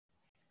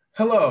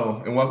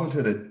Hello, and welcome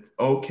to the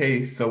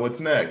Okay, So What's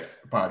Next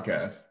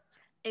podcast.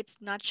 It's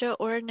Not Your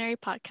Ordinary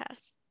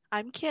Podcast.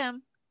 I'm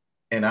Kim.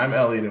 And I'm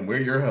Elliot, and we're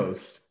your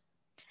hosts.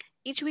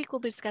 Each week we'll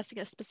be discussing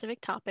a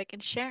specific topic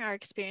and sharing our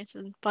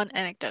experiences and fun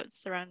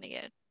anecdotes surrounding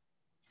it.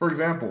 For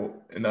example,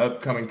 in the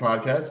upcoming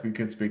podcast, we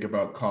could speak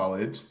about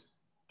college,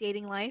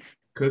 Dating life,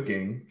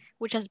 cooking,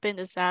 which has been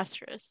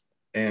disastrous.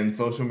 and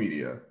social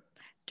media.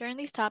 During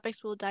these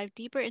topics, we'll dive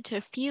deeper into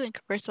a few and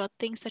converse about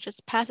things such as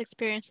past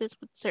experiences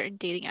with certain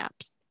dating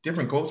apps,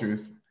 Different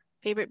cultures.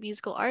 favorite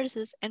musical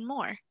artists, and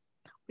more.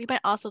 We might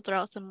also throw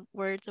out some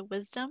words of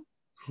wisdom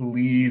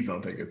Please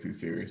don't take us too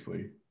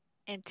seriously.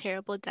 and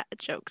terrible dad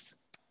jokes.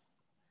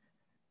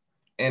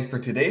 And for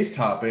today's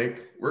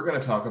topic, we're going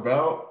to talk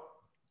about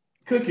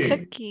cooking.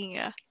 Cooking.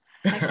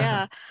 Heck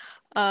yeah.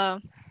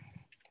 Um,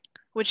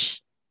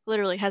 which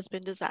literally has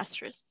been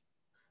disastrous.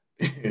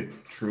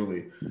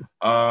 Truly.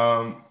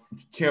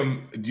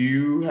 Kim,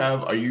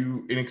 are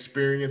you an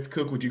experienced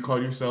cook? Would you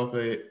call yourself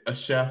a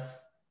chef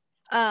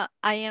I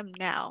am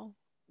now.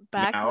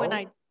 Back when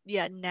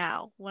now?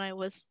 now, when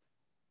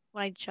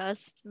I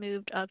just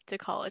moved up to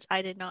college,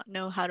 I did not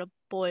know how to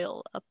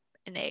boil up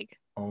an egg.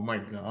 Oh my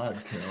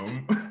God,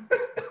 Kim.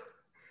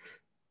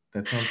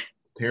 That sounds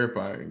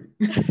terrifying.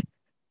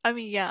 I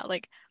mean, yeah,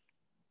 like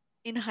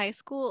in high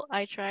school,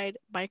 I tried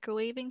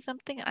microwaving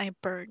something and I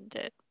burned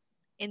it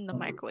in the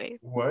microwave.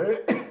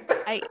 What?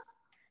 I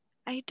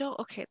I don't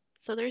okay.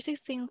 So there's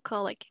these things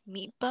called like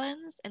meat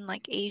buns in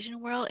like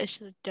Asian world. It's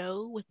just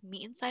dough with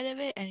meat inside of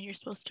it, and you're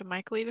supposed to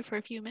microwave it for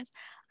a few minutes.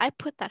 I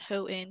put that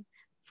hoe in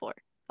for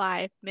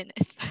 5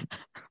 minutes.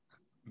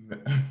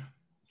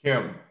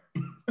 Kim.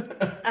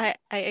 I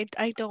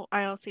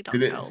honestly Did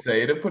don't it know.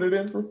 say to put it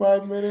in for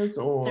 5 minutes,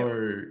 There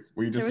or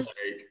were you there just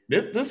was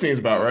like, this seems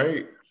about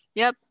right?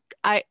 yep.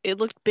 It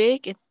looked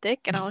big and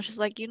thick, and I was just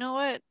like, you know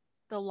what?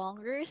 The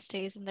longer it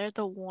stays in there,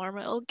 the warmer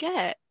it'll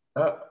get.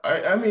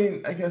 I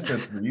mean, I guess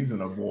that's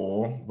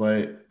reasonable,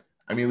 but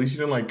I mean, at least you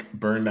didn't like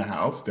burn the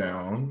house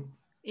down.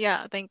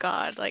 Yeah, thank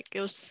God. Like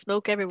it was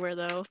smoke everywhere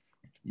though.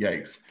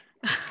 Yikes.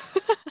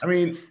 I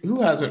mean,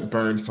 who hasn't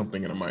burned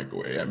something in a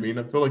microwave? I mean,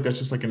 I feel like that's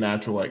just like a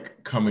natural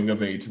like coming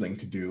of age thing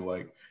to do.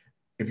 Like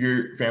if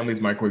your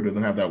family's microwave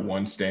doesn't have that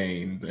one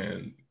stain,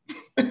 then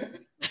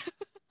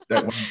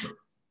that one,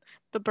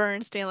 The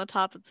burn stay on the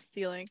top of the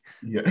ceiling.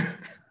 yeah.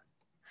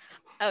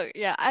 Oh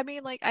yeah, I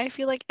mean like I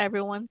feel like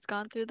everyone's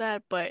gone through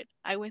that, but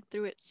I went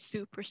through it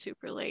super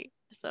super late.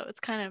 So it's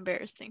kind of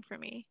embarrassing for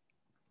me.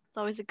 It's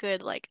always a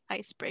good like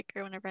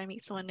icebreaker whenever I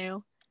meet someone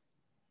new.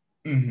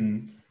 Hmm.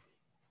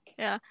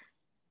 Yeah.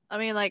 I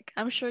mean like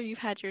I'm sure you've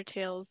had your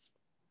tales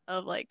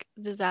of like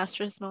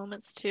disastrous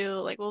moments too.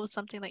 Like what was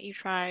something that you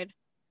tried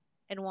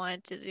and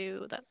wanted to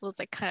do that was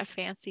like kind of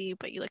fancy,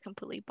 but you like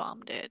completely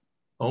bombed it?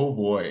 Oh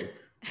boy.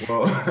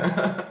 Well,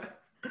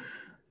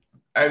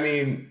 I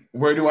mean,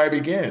 where do I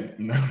begin?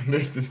 No,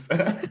 there's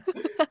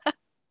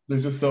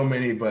just so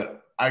many,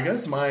 but I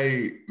guess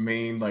my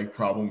main like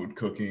problem with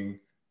cooking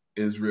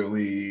is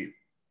really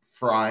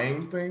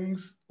frying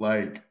things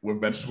like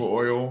with vegetable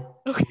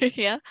oil. Okay,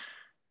 yeah.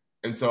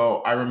 And so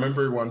I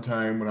remember one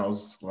time when I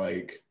was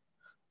like,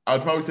 I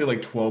would probably say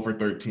like 12 or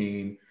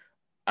 13.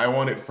 I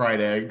wanted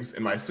fried eggs,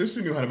 and my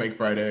sister knew how to make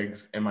fried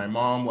eggs, and my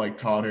mom like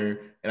taught her.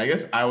 And I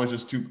guess I was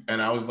just too,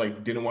 and I was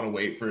like, didn't want to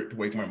wait for it to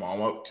wake my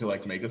mom up to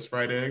like make us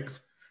fried eggs.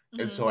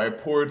 And Hmm. so I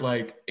poured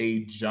like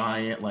a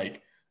giant,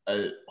 like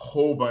a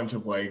whole bunch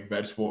of like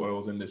vegetable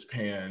oils in this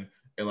pan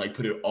and like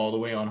put it all the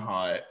way on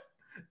hot.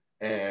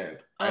 And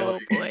I Oh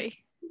boy.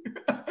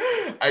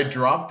 I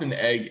dropped an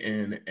egg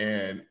in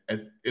and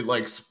it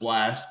like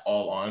splashed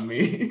all on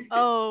me.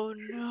 Oh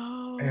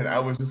And I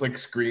no. was just like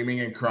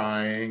screaming and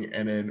crying.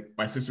 And then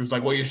my sister was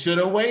like, well, you should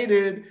have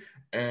waited.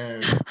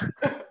 And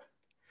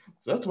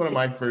so that's one of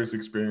my first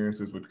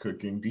experiences with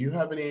cooking. Do you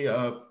have any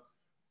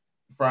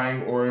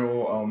frying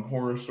oil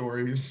horror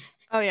stories?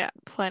 Oh yeah,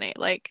 plenty.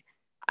 Like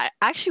I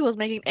actually was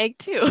making egg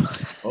too.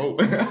 Oh,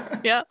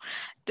 Yeah.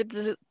 Did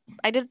this,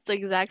 I did the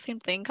exact same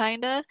thing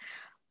kinda.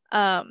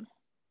 Um,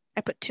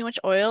 I put too much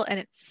oil and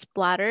it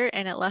splattered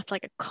and it left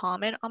like a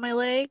comment on my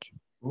leg.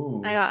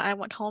 ooh. I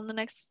went home the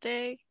next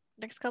day,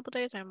 next couple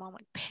days. My mom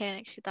like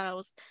panicked. She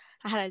thought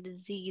I had a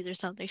disease or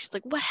something. She's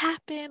like, "What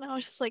happened?" I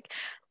was just like,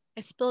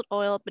 I spilled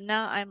oil, but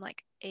now I'm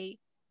like a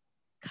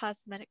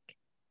cosmetic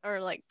or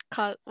like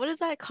what is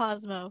that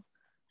Cosmo?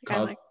 Like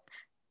I'm Cos-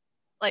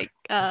 like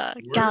where?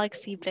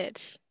 galaxy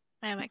bitch.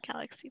 I am a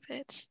galaxy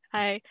bitch.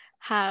 I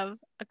have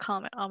a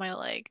comment on my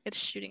leg. It's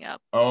shooting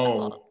up. That's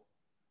all. Oh,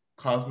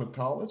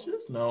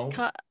 cosmetologist? No.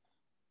 Co-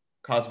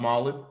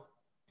 Cosmologist?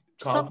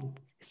 some Cos-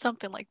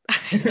 something like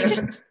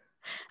that.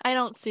 I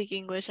don't speak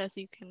English as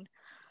you can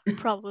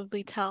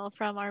probably tell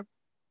from our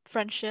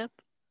friendship.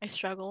 I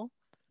struggle.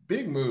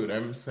 Big mood.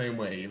 I'm the same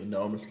way, even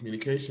though I'm a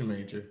communication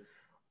major.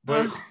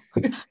 But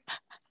Oh,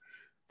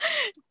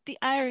 the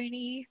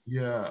irony.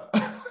 yeah.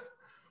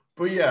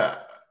 But yeah,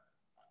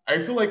 I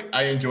feel like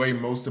I enjoy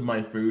most of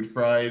my food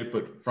fried,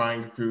 but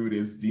frying food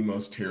is the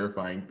most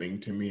terrifying thing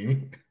to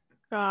me.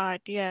 God,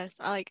 yes.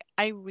 I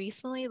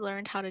recently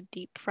learned how to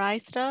deep fry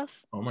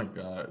stuff. Oh my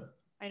God.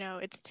 I know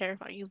it's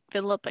terrifying. You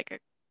fill up like a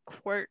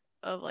quart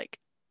of like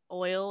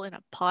oil in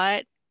a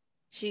pot.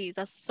 Jeez,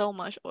 that's so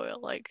much oil.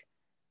 Like,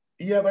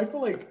 Yeah, but I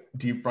feel like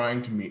deep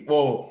frying to me.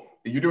 Well,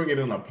 you're doing it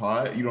in a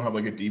pot. You don't have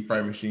like a deep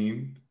fry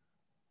machine.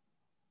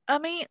 I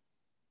mean,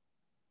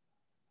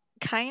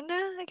 kinda,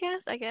 I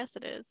guess. I guess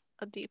it is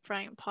a deep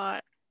frying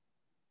pot.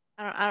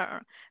 I don't know.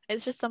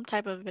 It's just some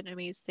type of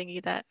Vietnamese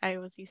thingy that I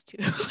was used to.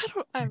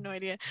 I have no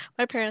idea.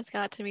 My parents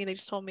got it to me. They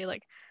just told me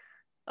like,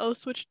 "Oh,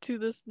 switch to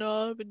this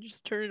knob and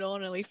just turn it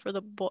on and wait for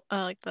the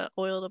like the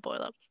oil to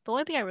boil up." The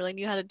only thing I really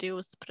knew how to do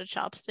was to put a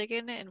chopstick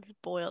in it and if it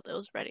boiled, it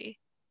was ready.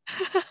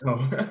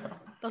 Oh.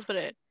 That's about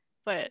it.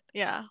 But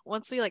yeah,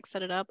 once we like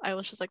set it up, I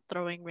was just like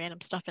throwing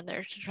random stuff in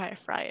there to try to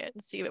fry it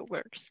and see if it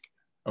works.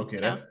 Okay,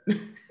 You know? that's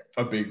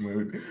a big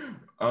mood.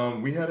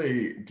 We had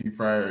a deep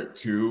fryer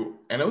too,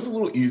 and it was a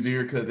little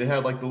easier because they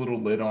had like the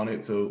little lid on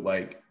it, so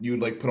like you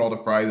would like put all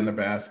the fries in a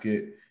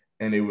basket,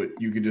 and it would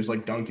you could just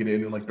like dunk it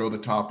in and like throw the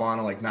top on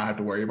and like not have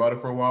to worry about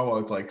it for a while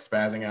it's like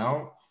spazzing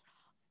out.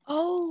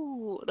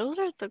 Oh, those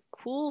are the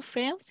cool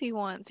fancy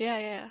ones. Yeah,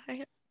 yeah.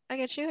 I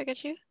get you. I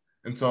get you.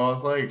 And so I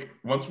was like,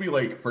 once we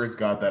like first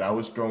got that, I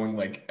was throwing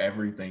like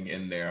everything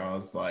in there. I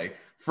was like,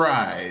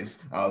 fries.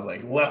 I was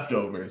like,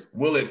 leftovers.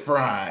 Will it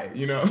fry?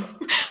 You know?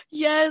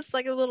 Yes,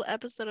 like a little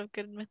episode of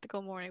Good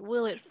Mythical Morning.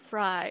 Will it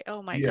fry?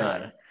 Oh my Yeah.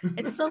 God.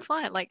 It's so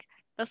fun. Like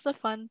that's the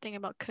fun thing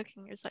about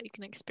cooking is that you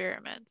can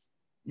experiment.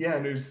 Yeah,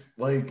 and there's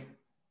like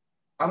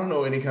I don't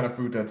know any kind of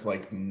food that's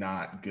like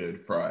not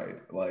good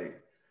fried.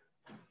 Like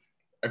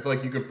I feel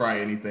like you can fry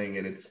anything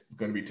and it's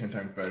going to be 10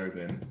 times better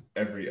than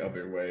every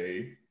other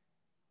way.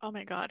 Oh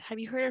my God. Have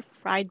you heard of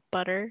fried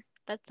butter?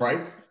 That sounds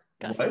Fried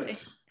disgusting.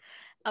 what?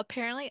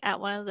 Apparently at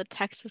one of the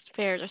Texas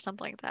fairs or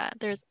something like that,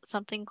 there's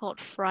something called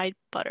fried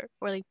butter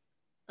where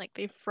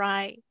they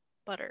fry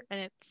butter and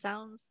it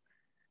sounds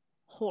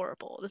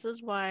horrible. This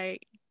is why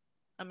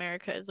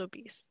America is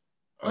obese.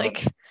 Uh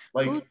Like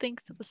who like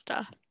thinks of the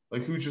stuff?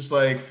 like who's just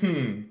like,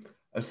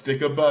 a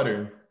stick of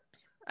butter.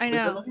 I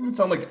Like that know. doesn't even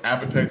sound like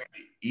appetizing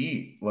to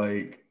eat.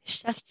 Like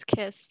Chef's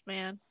kiss,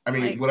 man. I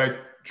mean, Like would I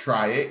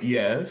try it?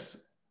 Yes.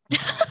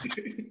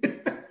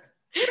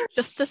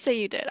 just to say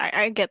you did.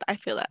 I get I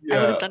feel that. I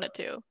would have Yeah. done it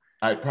too.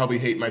 I'd probably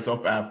hate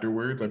myself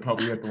afterwards. I'd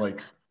probably have to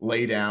like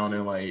lay down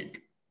and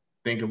like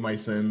think of my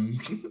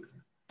sins.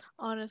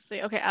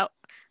 Honestly. Okay,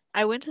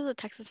 I went to the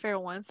Texas Fair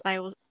once. I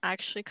was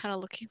actually kind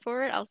of looking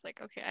for it. I was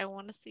like, okay, I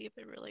want to see if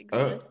it really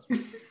uh, exists.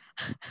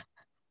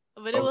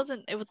 But it oh,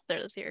 wasn't it was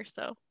there this year,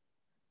 so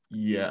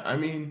yeah. I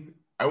mean,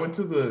 I went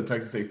to the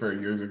Texas State Fair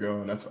years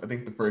ago, and that's I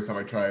think the first time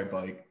I tried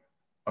like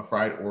a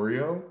fried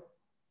Oreo,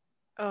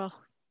 oh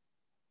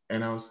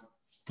and I was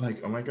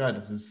like, oh my God,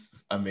 this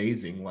is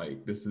amazing.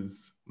 Like this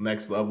is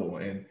next level.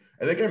 And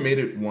I think I made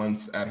it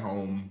once at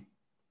home,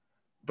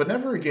 but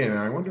never again. And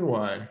I wonder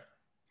why.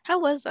 how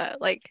was that?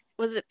 Like,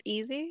 was it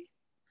easy?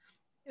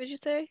 Would you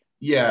say?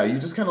 Yeah, you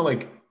just kind of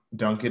like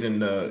dunk it in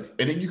the.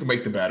 I think you can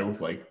make the batter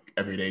with like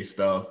everyday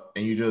stuff,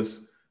 and you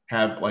just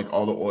have like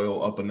all the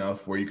oil up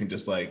enough where you can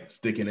just like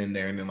stick it in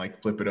there and then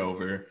like flip it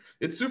over.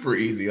 It's super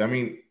easy. I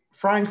mean,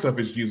 frying stuff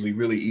is usually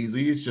really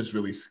easy. It's just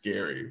really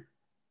scary.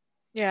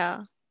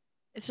 Yeah.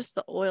 It's just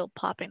the oil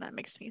popping that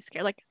makes me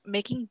scared. Like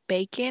making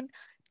bacon,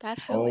 that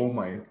hoe Oh is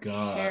my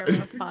God.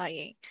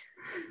 terrifying.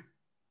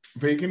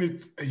 Bacon,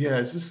 yeah,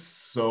 it's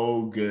just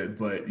so good.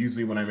 But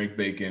usually when I make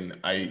bacon,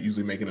 I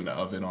usually make it in the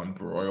oven on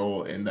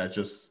broil, and that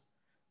just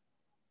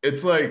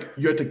it's like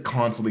you have to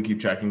constantly keep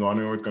checking on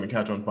it or it's gonna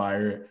catch on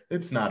fire.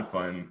 It's not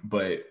fun,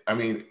 but I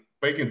mean,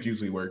 bacon's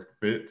usually work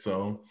fit,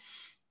 so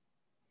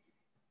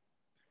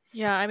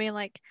Yeah, I mean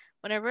like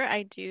whenever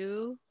I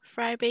do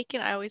fry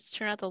bacon, I always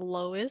turn at the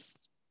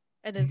lowest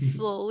and then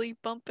slowly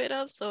bump it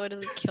up so it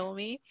doesn't kill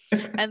me.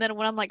 And then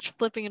when I'm like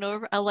flipping it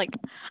over, I'll like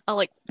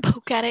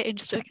poke at it and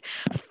just like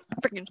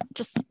freaking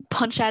just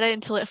punch at it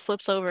until it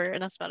flips over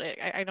and that's about it.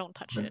 I don't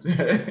touch it.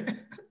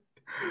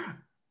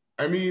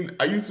 I mean,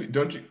 I usually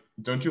don't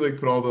you like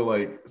put all the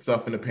like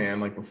stuff in the pan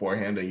like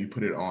beforehand and you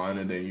put it on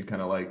and then you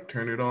kind of like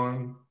turn it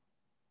on?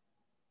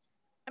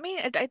 I mean,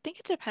 I think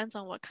it depends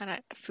on what kind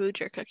of food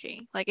you're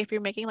cooking. Like if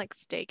you're making like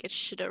steak, it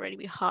should already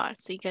be hot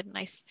so you get a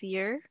nice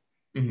sear.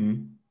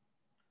 Hmm.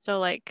 So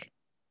like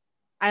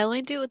I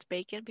only do it with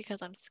bacon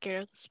because I'm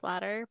scared of the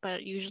splatter,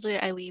 but usually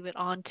I leave it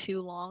on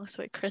too long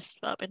so it crisps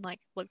up and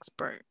like looks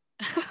burnt.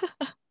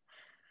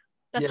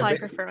 That's Yeah, how I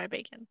prefer my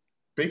bacon.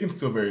 bacon's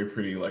still very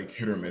pretty like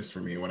hit or miss for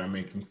me when I'm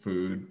making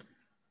food.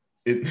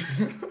 It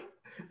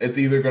it's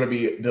either gonna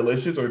be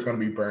delicious or it's gonna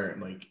be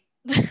burnt, like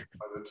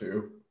one of the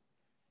two.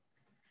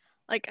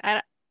 Like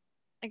I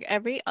like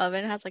every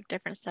oven has like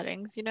different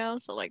settings, you know?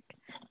 So like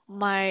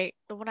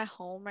the one at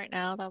home right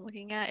now that I'm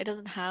looking at, it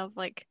doesn't have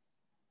like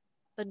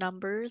the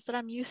numbers that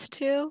I'm used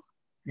to.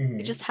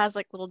 It just Hmm. has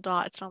like little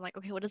dots. And I'm like,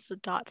 okay, what does the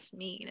dots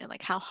mean? And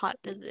like how hot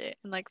is it?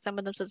 And like some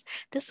of them says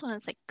this one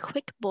is like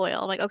quick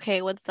boil. I'm like,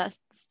 okay, what's that?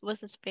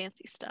 What's this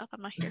fancy stuff?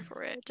 I'm not here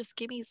for it. Just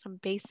give me some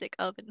basic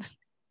oven.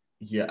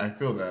 Yeah, I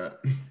feel that.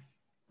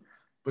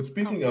 But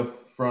Oh, speaking of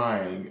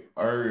frying,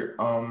 are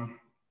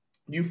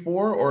you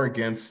for or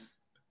against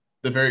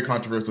the very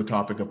controversial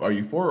topic of are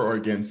you for or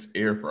against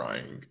air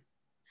frying?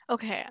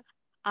 Okay,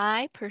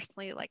 I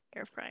personally like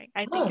air frying.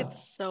 I think it's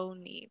Huh. so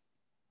neat.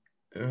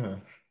 Yeah.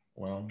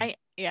 Well,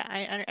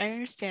 I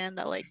understand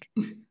that like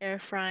air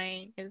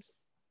frying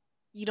is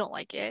you don't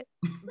like it,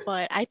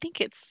 but I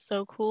think it's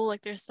so cool.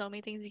 Like there's so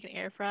many things you can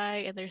air fry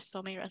and there's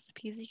so many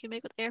recipes you can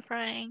make with air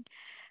frying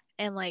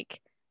and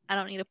like I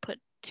don't need to put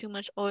too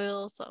much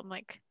oil, so I'm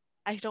like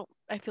I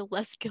feel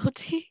less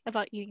guilty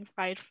about eating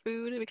fried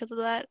food because of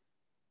that.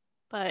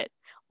 But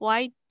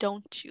why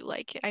don't you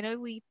like it? I know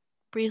we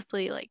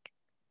briefly like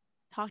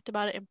talked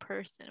about it in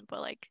person,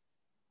 but like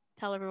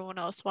tell everyone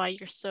else why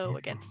you're so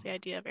against the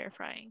idea of air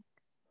frying.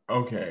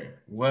 okay.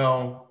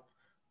 Well,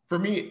 for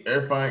me,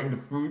 air frying, the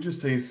food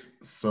just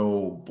tastes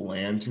so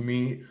bland to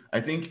me.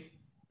 I think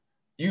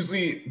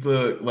usually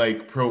the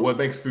like pro what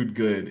makes food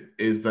good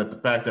is that the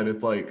fact that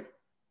it's like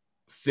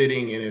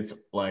sitting in its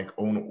like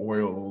own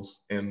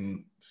oils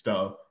and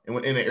stuff. And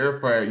when in an air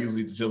fryer, it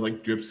usually just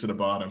like drips to the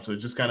bottom. So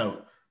it's just kind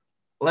of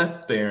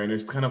left there and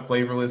it's kind of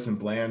flavorless and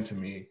bland to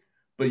me.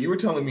 But you were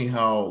telling me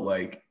how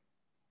like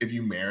if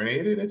you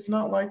marinate it, it's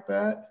not like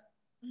that,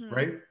 Hmm.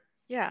 right?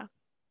 Yeah,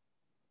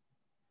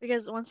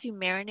 because once you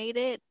marinate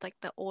it, like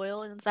the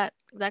oil and that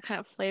kind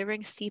of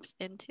flavoring seeps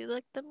into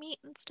like the meat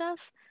and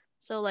stuff.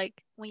 So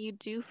like when you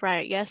do fry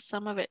it, yes,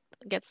 some of it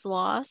gets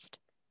lost,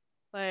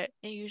 but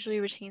it usually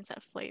retains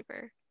that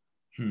flavor.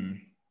 Hmm.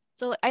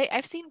 So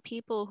I've seen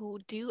people who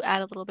do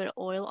add a little bit of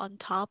oil on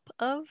top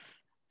of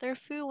their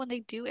food when they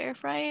do air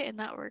fry it, and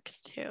that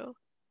works too.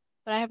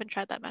 But I haven't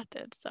tried that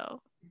method,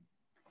 so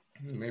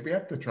Maybe I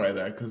have to try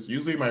that because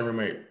usually my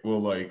roommate will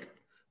like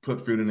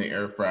put food in the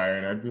air fryer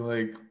and I'd be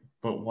like,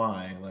 but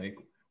why? Like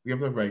we have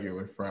the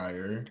regular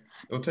fryer.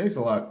 It'll taste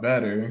a lot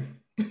better.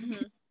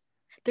 mhm.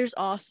 There's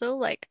also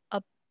like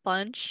a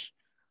bunch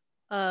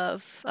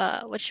of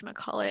what you might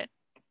call it,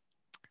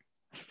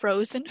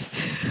 frozen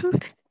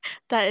food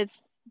that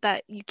it's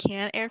that you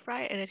can air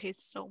fry and it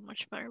tastes so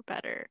much more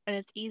better and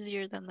it's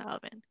easier than the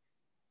oven.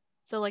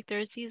 So like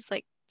there's these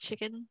like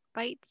chicken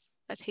bites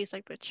that taste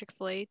like the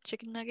Chick-fil-A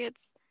chicken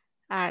nuggets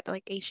at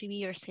like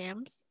HEB or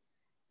Sam's.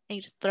 And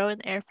you just throw it in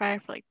the air fryer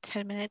for like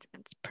 10 minutes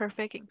and it's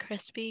perfect and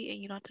crispy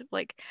and you don't have to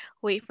like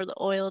wait for the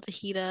oil to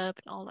heat up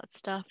and all that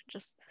stuff.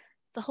 Just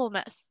it's a whole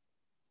mess,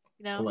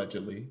 you know?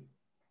 Allegedly.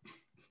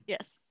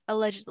 Yes,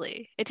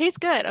 allegedly. It tastes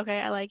good, okay?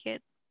 I like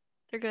it.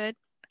 They're good.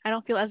 I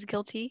don't feel as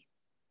guilty.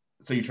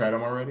 So you tried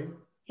them already?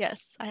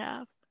 Yes, I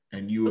have.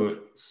 And you Oof.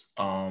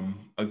 would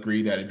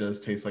agree that it does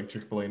taste like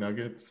Chick-fil-A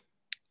nuggets?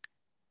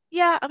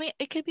 Yeah, I mean,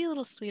 it could be a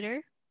little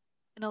sweeter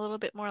and a little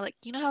bit more like,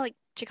 you know how like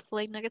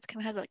Chick-fil-A nuggets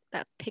kind of has like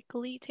that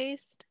pickly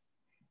taste?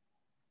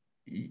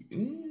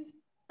 Mm.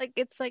 Like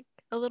it's like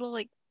a little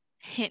like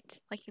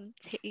hint, like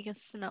you can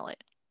smell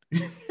it.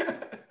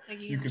 Like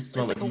you You can can just,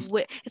 it's smell like it. a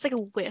whiff. It's like a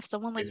whiff.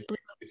 Someone like If, blew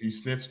if you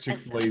sniff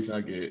Chick-fil-A's essence.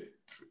 nugget,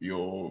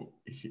 you'll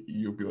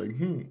be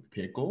like,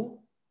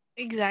 pickle?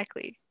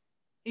 Exactly.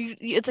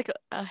 It's like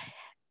a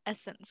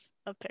essence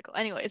of pickle.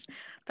 Anyways,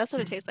 that's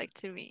what it tastes like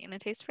to me, and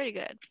it tastes pretty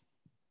good.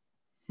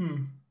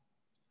 Hmm.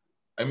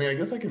 I mean, I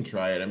guess I can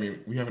try it. I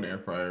mean, we have an air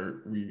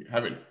fryer.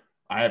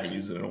 I haven't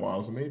used it in a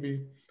while, so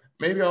maybe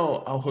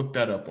I'll hook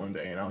that up one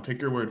day and I'll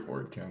take your word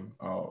for it, Kim.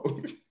 Oh,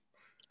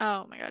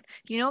 Oh my God.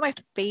 You know what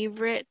my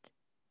favorite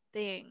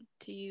thing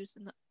to use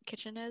in the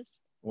kitchen is?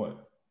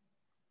 what?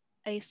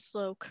 A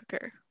slow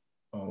cooker.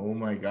 Oh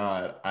my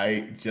God.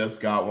 I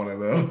just got one of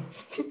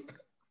those.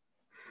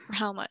 For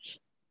how much?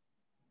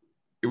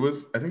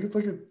 I think it's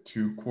like a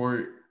 2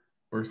 quart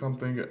or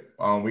something.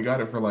 We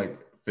got it for like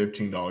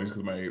 $15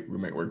 because my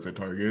roommate works at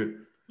Target.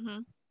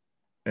 Hmm.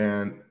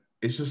 And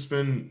it's just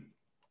been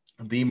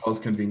the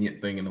most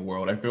convenient thing in the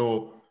world. I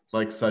feel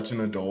like such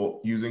an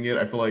adult using it.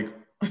 I feel like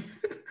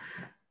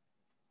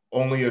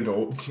only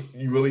adults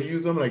you really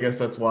use them, and I guess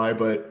that's why.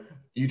 But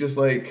you just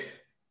like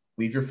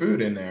leave your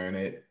food in there,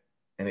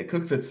 and it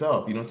cooks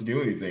itself. You don't have to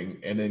do anything,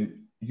 and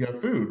then you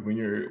have food when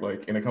you're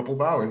like in a couple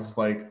of hours. It's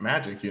like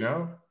magic, you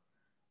know?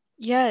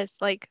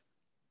 Yes, like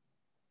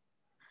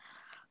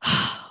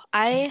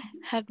I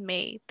have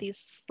made these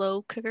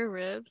slow cooker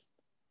ribs.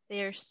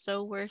 They are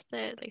so worth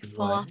it. They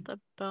fall What? off the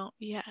bone.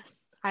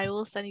 Yes, I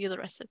will send you the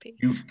recipe.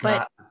 You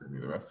But got to send me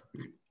the recipe.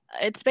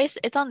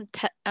 it's on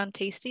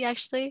Tasty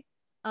actually,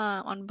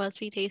 on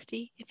BuzzFeed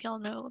Tasty if y'all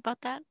know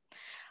about that.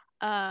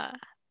 Uh,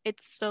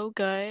 it's so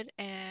good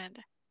and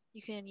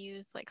you can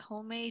use like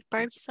homemade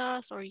barbecue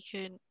sauce or you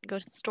can go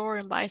to the store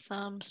and buy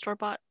some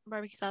store-bought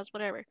barbecue sauce,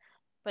 whatever.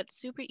 But it's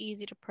super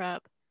easy to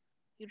prep.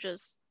 You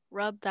just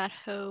rub that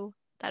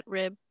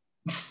rib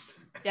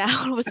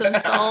down with some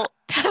salt,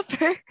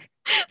 pepper.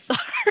 Sorry,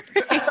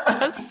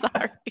 I'm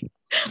sorry.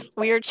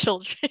 We are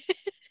children.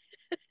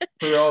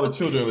 For all the Okay.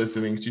 children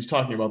listening, she's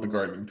talking about the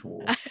gardening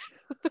tool.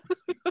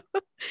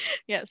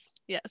 Yes,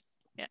 yes,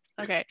 yes.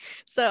 Okay.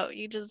 So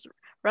you just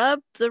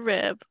rub the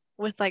rib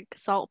with like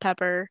salt,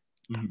 pepper,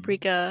 Mhm.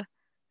 paprika,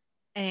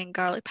 and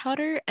garlic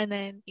powder, and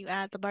then you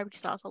add the barbecue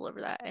sauce all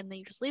over that, and then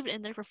you just leave it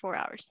in there for 4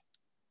 hours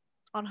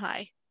on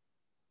high.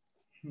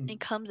 Hmm. It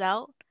comes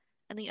out,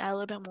 and then you add a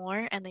little bit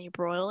more, and then you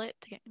broil it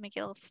to make it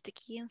a little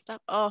sticky and stuff.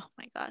 Oh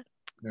my god,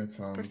 That it's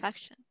sounds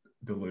perfection.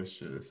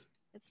 delicious.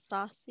 It's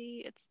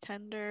saucy, it's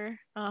tender.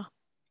 Oh,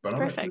 But it's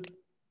perfect.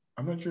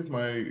 I'm not sure if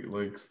my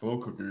like slow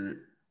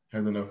cooker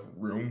has enough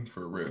room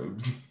for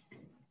ribs.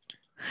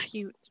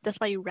 That's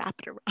why you wrap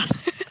it around.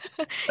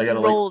 I You gotta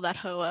like roll that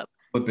hoe up.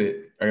 flip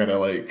it. I gotta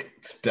like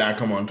stack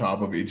them on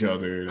top of each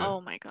other. Oh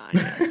my god,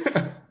 yes.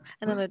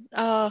 And then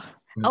oh,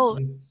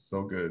 It's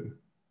so good.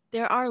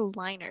 there are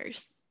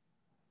liners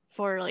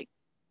for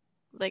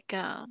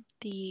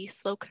the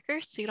slow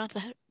cooker, so you don't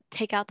have to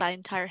take out that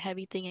entire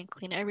heavy thing and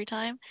clean it every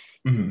time.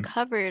 You Hmm.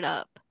 cover it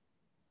up,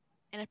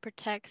 and it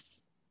protects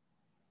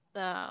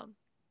the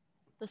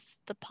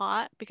the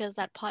pot because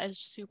that pot is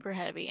super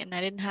heavy, and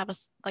I didn't have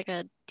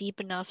a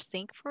deep enough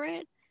sink for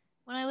it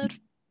when I lived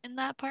in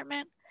that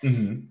apartment.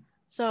 Hmm.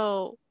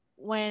 So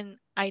when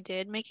I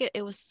did make it,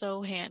 it was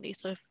so handy.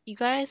 So if you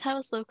guys have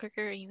a slow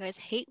cooker and you guys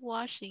hate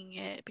washing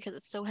it because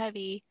it's so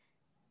heavy,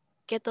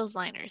 get those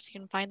liners. You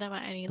can find them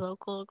at any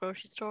local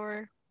grocery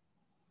store.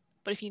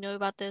 But if you know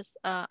about this,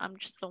 I'm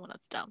just someone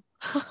that's dumb.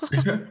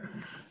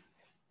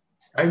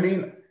 I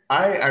mean,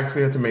 I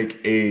actually had to make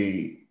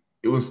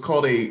it was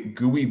called a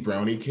gooey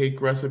brownie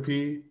cake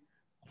recipe.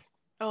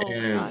 Oh my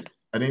And god.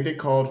 I think they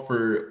called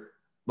for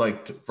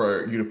like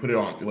for you to put it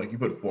on, like you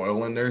put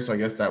foil in there. So I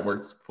guess that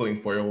works.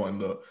 Putting foil on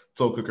the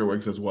slow cooker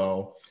works as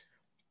well.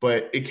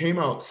 But it came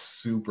out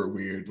super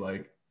weird.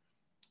 Like,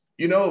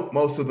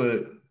 most of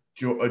the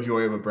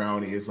joy of a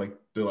brownie is like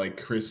the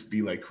like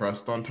crispy like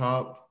crust on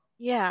top.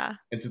 Yeah.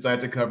 And since I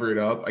had to cover it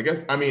up,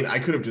 I mean I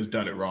could have just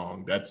done it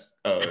wrong. That's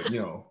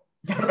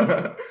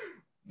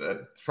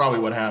that's probably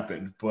what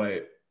happened.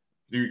 But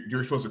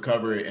you're supposed to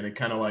cover it and it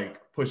kind of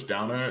like pushed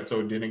down on it so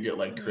it didn't get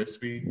like Mhm.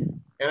 crispy.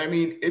 And I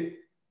mean it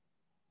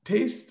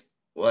tastes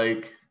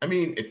like, I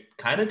mean it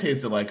kind of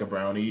tasted like a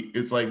brownie.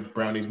 It's like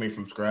brownies made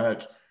from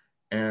scratch.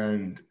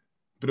 And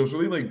but it was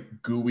really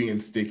like gooey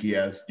and sticky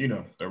as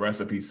the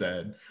recipe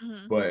said.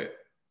 Mhm. But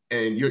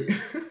and you're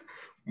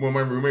when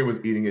my roommate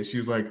was eating it, she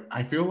was like,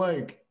 I feel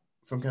like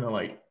some kind of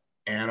like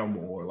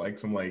animal or like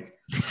some like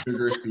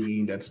sugar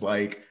fiend that's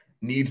like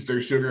needs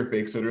their sugar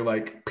fix. So they're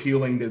like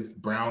peeling this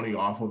brownie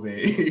off of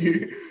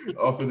it,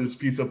 off of this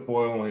piece of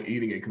foil and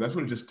eating it. Cause that's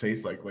what it just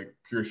tastes like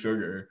pure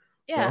sugar.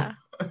 So Yeah.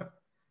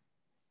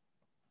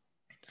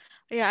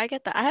 Yeah, I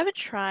get that. I haven't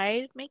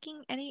tried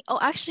making any. Oh,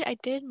 actually, I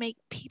did make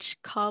peach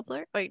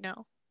cobbler. Wait,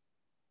 no.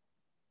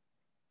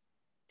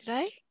 Did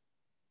I?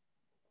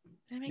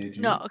 Did I make? did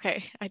No, you?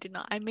 okay. I did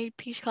not. I made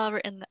peach cobbler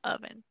in the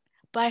oven.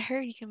 But I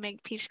heard you can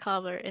make peach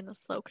cobbler in the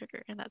slow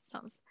cooker, and that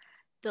sounds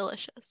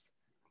delicious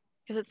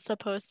because it's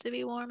supposed to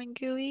be warm and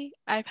gooey.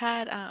 I've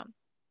had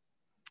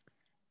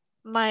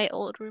my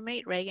old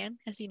roommate Reagan,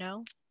 as you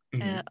know,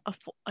 Mm-hmm.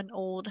 an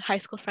old high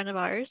school friend of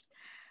ours.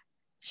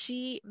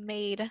 She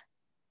made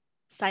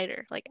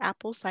cider, like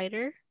apple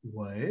cider,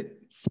 What?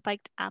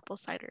 spiked apple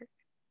cider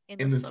in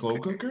In the the slow slow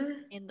cooker. cooker?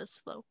 In the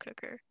slow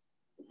cooker.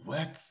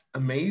 That's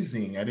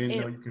amazing. I didn't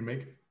know It you can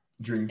make it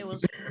drinks.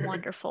 was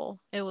wonderful.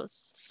 It was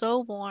so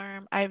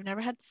warm. I've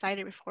never had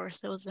cider before,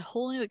 so it was a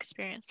whole new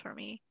experience for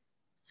me.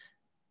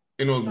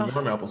 And it was Oh,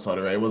 warm apple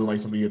cider, right? It wasn't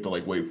like something you had to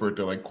like wait for it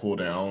to like cool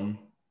down.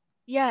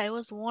 yeah, it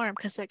was warm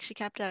because like she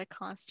kept it at a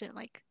constant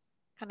like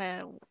kind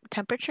of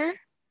temperature.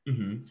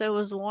 Hmm. So it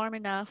was warm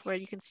enough where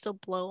you can still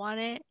blow on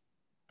it,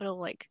 but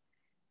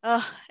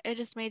uh, it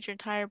just made your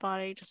entire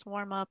body just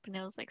warm up, and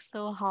it was like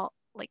so hot,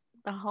 like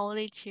the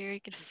holiday cheer.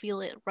 You could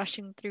feel it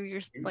rushing through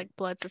your like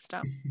blood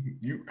system.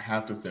 You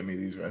have to send me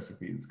these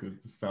recipes because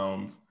it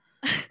sounds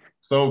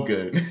so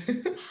good.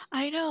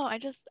 I know.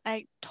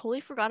 I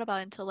totally forgot about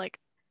it until like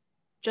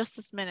just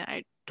this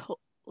minute.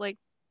 Like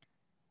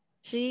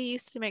she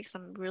used to make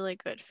some really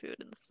good food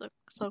in the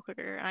slow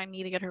cooker, and I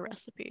need to get her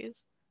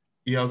recipes.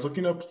 Yeah, I was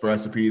looking up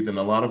recipes and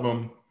a lot of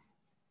them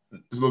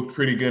looked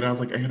pretty good. I was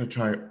like, I gotta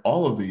try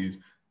all of these.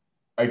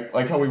 I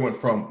like how we went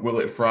from will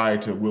it fry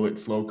to will it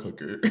slow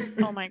cooker.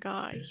 Oh my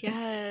God,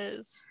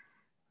 yes.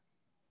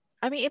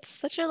 I mean, it's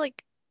such a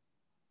like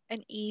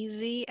an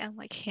easy and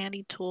like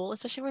handy tool,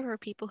 especially for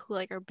people who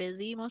like are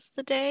busy most of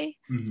the day.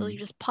 So you Hmm.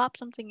 just pop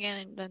something in,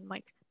 and then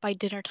like by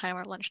dinner time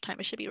or lunchtime,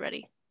 it should be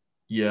ready.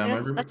 Yeah,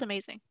 Like, that's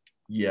amazing.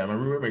 my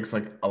roommate makes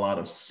like a lot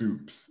of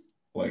soups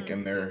like Hmm.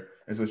 in there.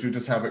 And so she'll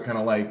just have it kind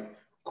of like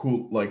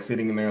cool, like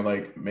sitting in there,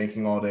 like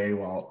making all day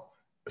while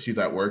she's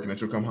at work. And then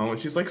she'll come home and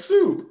she's like,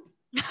 soup,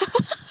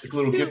 like a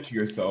little Soup. gift to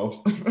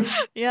yourself.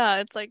 Yeah,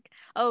 it's like,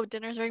 oh,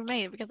 dinner's already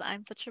made because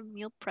I'm such a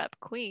meal prep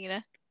queen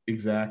or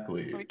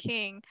Exactly.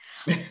 king.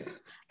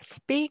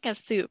 Speaking of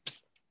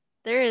soups,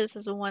 there is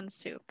this one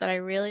soup that I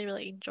really,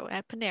 really enjoy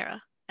at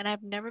Panera, and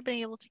I've never been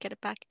able to get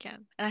it back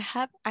again. And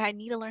I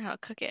need to learn how to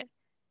cook it.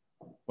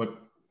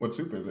 What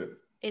soup is it?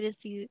 It is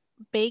the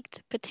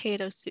baked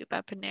potato soup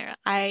at Panera.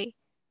 I've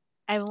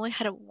only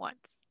had it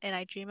once, and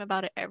I dream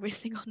about it every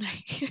single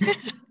night.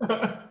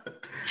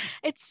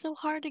 It's so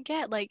hard to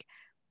get. Like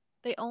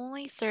they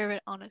only serve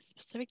it on a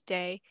specific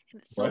day,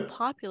 and it's so What?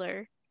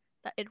 popular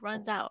that it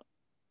runs out.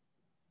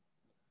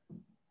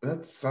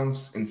 That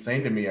sounds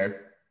insane to me.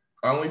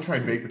 I only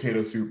tried baked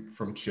potato soup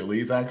from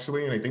Chili's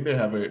actually, and I think they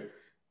have it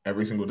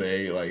every single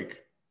day, like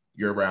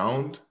year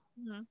round.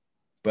 Mhm.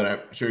 But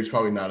I'm sure it's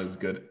probably not as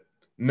good.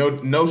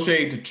 No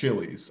shade to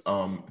Chili's.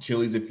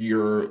 Chili's, if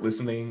you're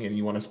listening and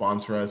you want to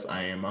sponsor us,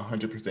 I am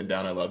 100%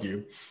 down. I love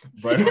you.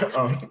 But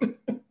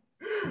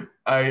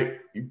I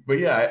but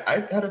yeah, I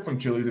had it from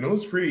Chili's and it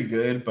was pretty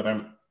good. But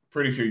I'm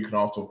pretty sure you can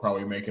also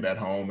probably make it at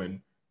home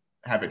and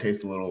have it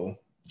taste a little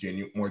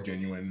more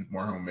genuine,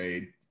 more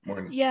homemade,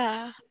 more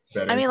Yeah. I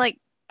better. mean, like,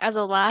 as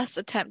a last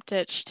attempt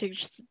to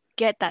just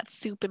get that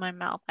soup in my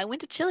mouth, I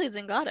went to Chili's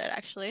and got it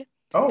actually.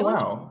 Oh It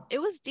was wow. it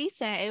was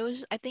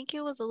decent. I think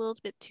it was a little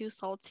bit too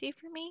salty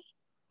for me.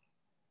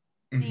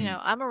 Hmm.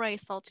 I'm already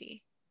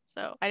salty,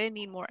 so I didn't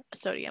need more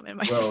sodium in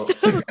my Well,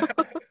 system.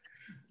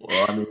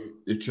 well, I mean,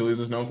 if Chili's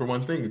is known for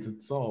one thing, it's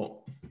its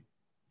salt.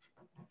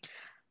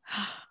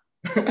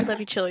 But we love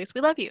you, Chili's.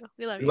 We love you.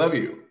 We love We you. love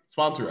you.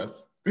 Sponsor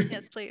us.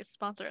 Yes, please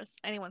sponsor us.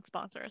 Anyone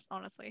sponsor us,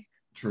 honestly.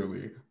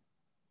 Truly.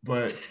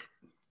 But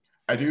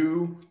I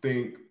do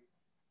think,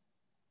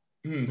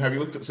 have you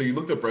looked up, so you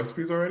looked up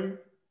recipes already?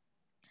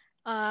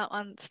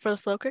 On for the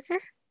slow cooker?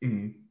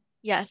 Mm.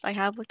 Yes, I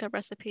have looked up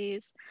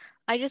recipes.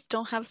 I just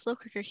don't have a slow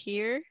cooker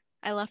here.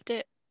 I left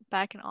it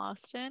back in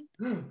Austin.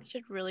 I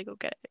should really go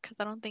get it because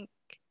I don't think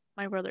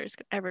my brother is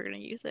ever gonna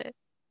use it.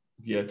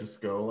 Yeah,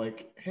 just go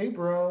like, hey,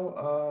 bro.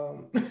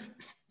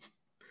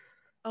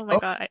 Oh my Oh,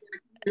 God,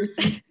 good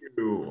to see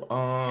you.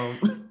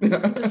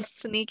 just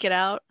sneak it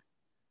out.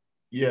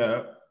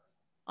 Yeah,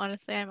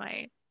 Honestly, I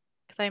might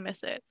because I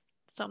miss it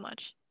so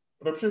much.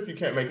 but I'm sure if you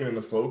can't make it in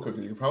a slow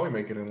cooker, you can probably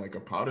make it in like a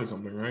pot or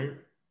something, right?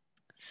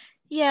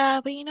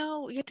 Yeah, but you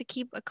have to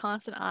keep a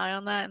constant eye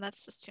on that, and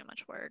that's just too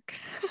much work.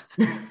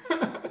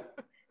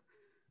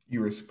 You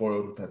were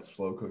spoiled with that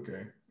slow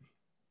cooker.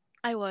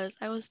 I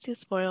was too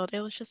spoiled.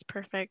 It was just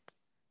perfect.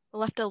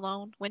 Left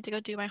alone, went to go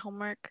do my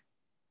homework,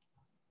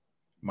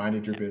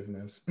 Minded you your know,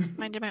 business.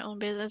 minded my own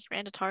business,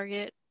 ran to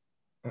Target,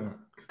 Uh,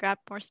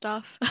 grabbed more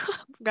stuff,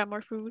 grabbed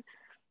more food.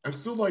 I'm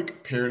still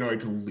like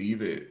paranoid to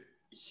leave it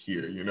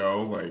here,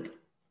 like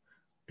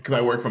because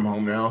I work from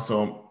home now.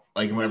 So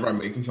like whenever I'm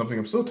making something,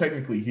 I'm still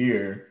technically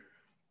here,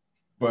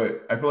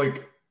 but I feel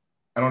like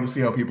I don't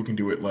see how people can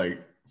do it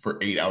like for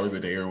 8 hours a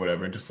day or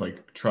whatever and just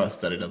like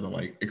trust that it doesn't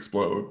like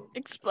explode.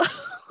 Explode.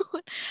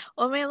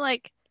 Well, I mean,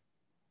 like,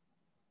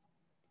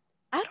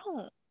 I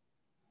don't.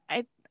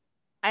 I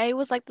I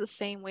was like the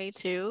same way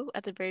too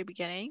at the very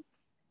beginning,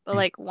 but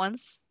like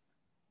once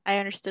I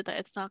understood that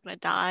it's not gonna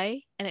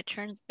die and it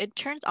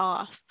turns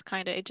off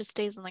kind of. It just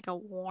stays in like a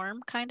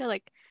warm kind of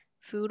like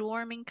food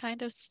warming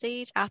kind of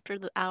stage after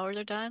the hours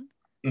are done.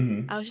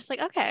 Hmm. I was just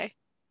like, okay,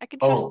 I can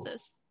trust Oh,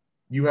 this.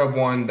 you have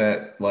one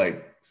that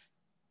like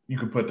you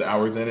could put the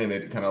hours in and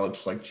it kind of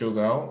just like chills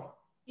out.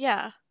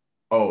 Yeah.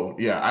 Oh,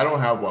 yeah, I don't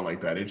have one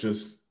like that. It's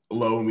just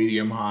low,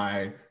 medium,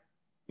 high,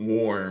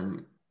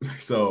 warm.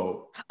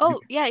 So,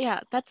 Oh, yeah, yeah.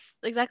 That's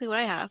exactly what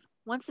I have.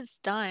 Once it's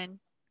done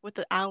with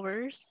the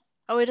hours.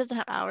 Oh, it doesn't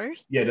have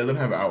hours? yeah, it doesn't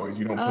have hours.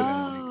 You don't put in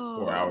like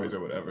 4 hours Oh, or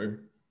whatever.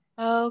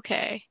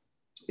 okay.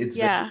 It's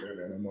very Yeah. bare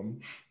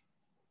minimum.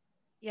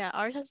 Yeah,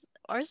 ours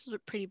is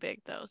pretty big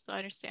though, so I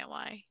understand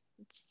why.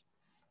 It's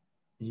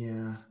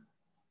Yeah,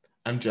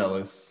 I'm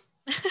jealous.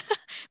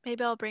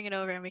 maybe I'll bring it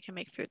over and we can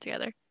make food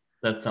together,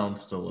 That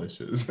sounds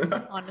delicious.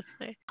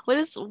 honestly. What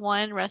is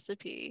one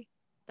recipe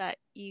that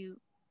you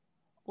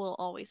will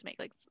always make?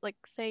 Like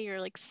say your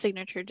like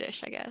signature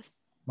dish, I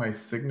guess. My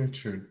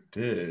signature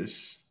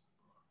dish.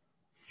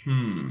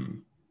 Hmm.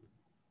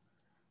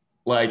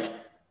 Like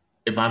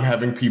if I'm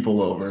having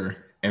people over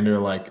and they're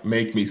like,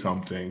 make me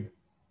something.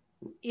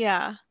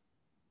 Yeah.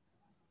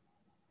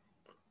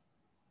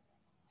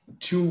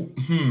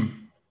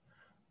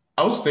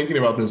 I was thinking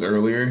about this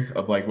earlier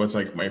of like what's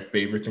like my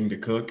favorite thing to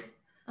cook.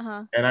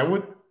 Uh-huh. And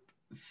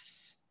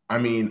I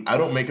mean, I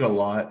don't make it a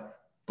lot,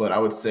 but I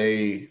would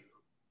say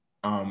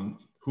huli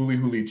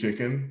huli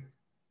chicken.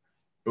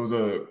 It was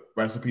a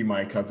recipe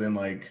my cousin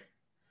like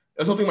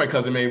it's something my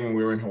cousin made when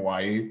we were in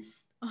Hawaii.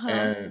 Uh-huh.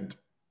 And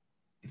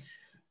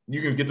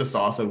you can get the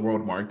sauce at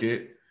World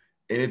Market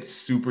and it's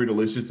super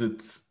delicious.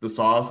 It's the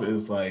sauce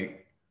is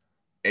like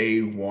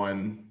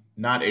A1,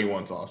 not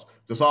A1 sauce.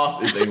 The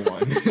sauce is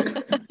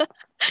A1.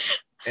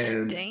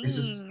 And it's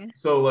just Dang.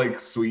 so like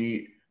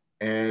sweet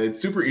and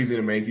it's super easy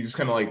to make. You just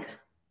kind of like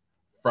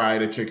fry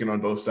the chicken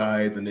on both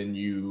sides and then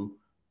you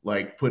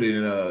like put it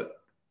in a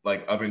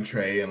like oven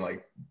tray and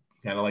like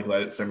kind of like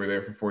let it simmer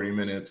there for 40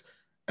 minutes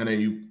and then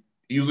you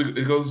usually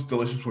it goes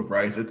delicious with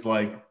rice. It's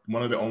like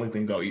one of the only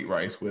things I'll eat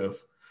rice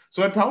with.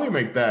 So I'd probably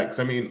make that because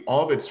I mean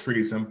all of it's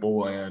pretty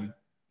simple and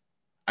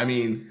I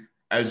mean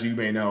as you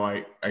may know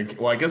I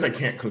guess I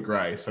can't cook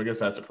rice so I guess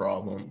that's a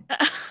problem.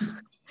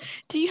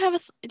 Do you have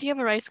a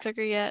rice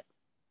cooker yet?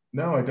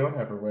 No, I don't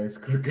have a rice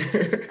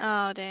cooker.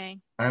 Oh,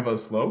 dang. I have a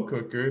slow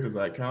cooker. Does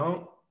that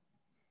count?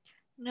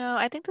 No,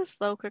 I think the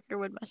slow cooker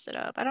would mess it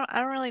up. I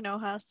don't really know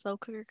how a slow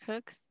cooker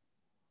cooks.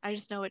 I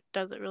just know it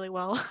does it really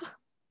well.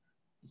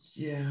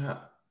 Yeah,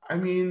 I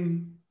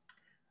mean,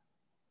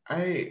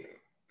 I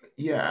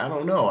yeah, I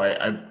don't know. I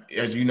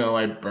as you know,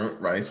 I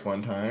burnt rice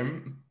one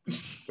time.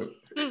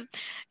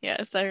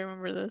 Yes, I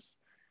remember this.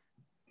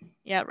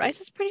 Yeah, rice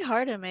is pretty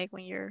hard to make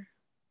when you're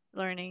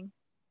learning.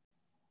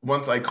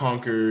 Once I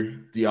conquer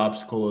the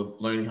obstacle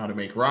of learning how to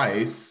make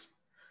rice,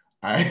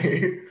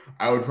 I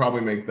I would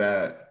probably make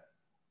that.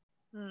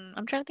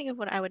 I'm trying to think of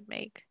what I would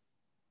make.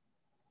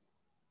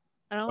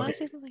 I don't want Okay, to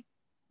say something.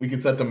 we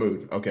can set the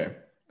mood. Okay.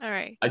 All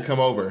right. I come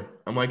over.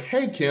 I'm like,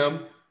 hey Kim,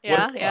 what's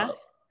Yeah, yeah.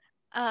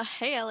 up?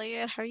 Hey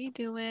Elliot, how are you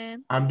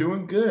doing? I'm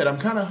doing good. I'm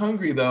kind of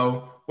hungry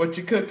though. What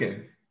you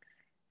cooking?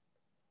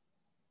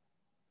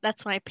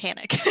 That's when I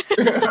panic.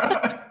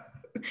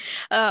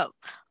 Um,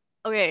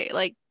 okay,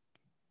 like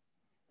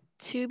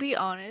to be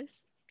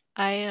honest,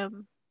 I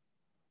am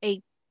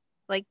a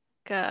like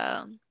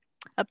um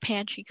a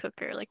pantry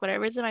cooker. Like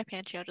whatever's in my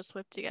pantry, I'll just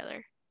whip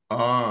together.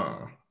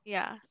 Ah,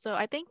 Yeah, so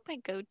I think my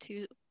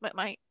go-to, but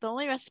the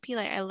only recipe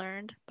that I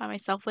learned by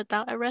myself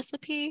without a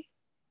recipe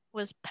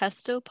was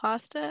pesto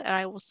pasta, and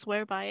I will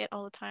swear by it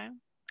all the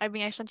time. I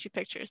mean, I sent you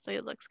pictures, so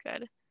it looks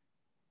good.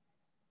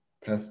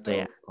 But pesto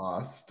yeah,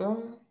 pasta?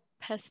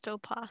 pesto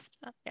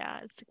pasta.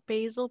 Yeah, it's like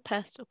basil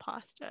pesto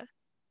pasta.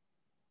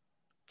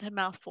 It's a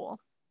mouthful.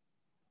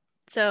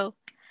 So,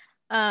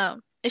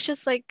 it's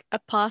just like a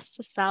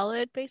pasta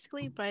salad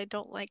basically, but I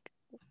don't like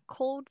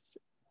cold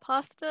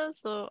pasta,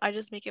 so I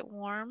just make it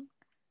warm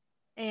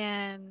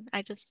and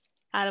I just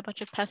add a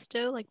bunch of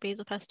pesto, like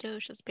basil pesto.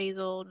 It's just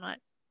basil, nut,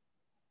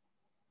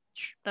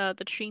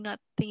 the tree nut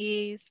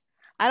thingies.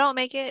 I don't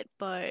make it,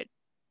 but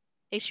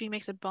HB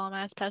makes a bomb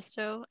ass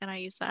pesto, and I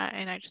use that,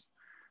 and I just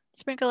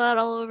sprinkle that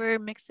all over,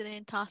 mix it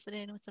in, toss it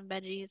in with some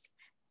veggies,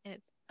 and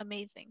it's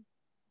amazing,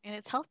 and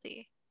it's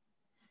healthy,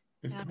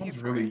 It and I'm here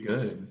sounds for really it.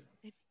 good.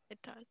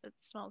 It does. It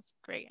smells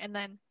great, and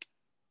then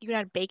you can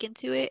add bacon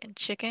to it and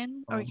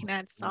chicken, or Oh you can my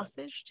add God.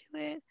 sausage to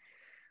it.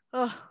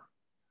 Oh,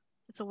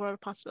 it's a world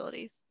of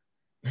possibilities.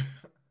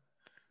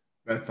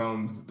 That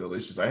sounds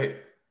delicious.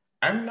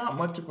 I'm not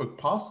much of a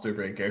pasta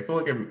maker. I feel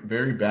like I'm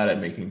very bad at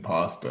making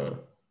pasta.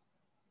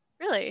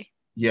 Really?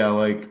 Yeah,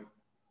 like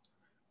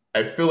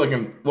I feel like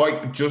I'm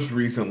like just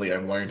recently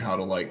I've learned how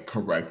to like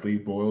correctly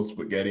boil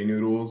spaghetti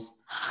noodles.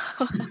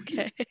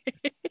 Okay.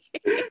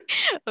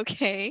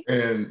 Okay.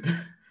 And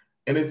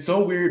and it's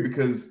so weird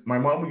because my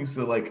mom used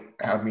to like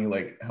have me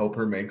like help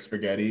her make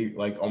spaghetti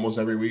like almost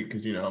every week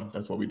because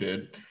that's what we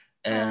did.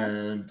 Oh.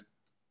 And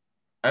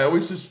I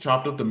always just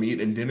chopped up the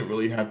meat and didn't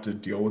really have to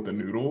deal with the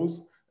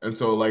noodles. And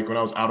so like when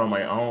I was out on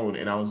my own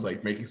and I was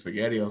like making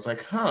spaghetti, I was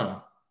like,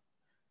 huh,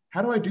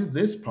 how do I do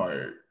this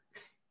part?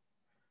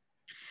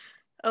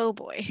 Oh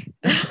boy.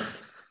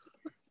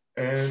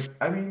 And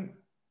I mean,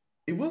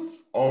 it was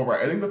all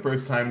right. I think the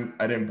first time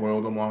I didn't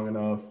boil them long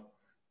enough,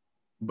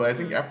 but I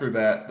think Mm, after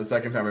that, the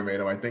second time I made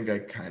them, I think I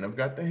kind of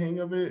got the hang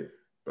of it.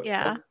 But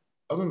yeah.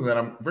 other than that,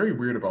 I'm very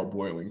weird about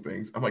boiling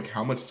things. I'm like,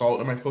 how much salt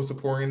am I supposed to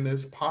pour in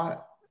this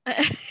pot?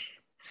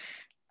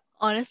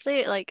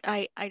 Honestly, like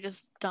I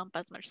just dump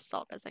as much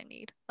salt as I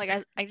need.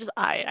 Like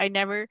I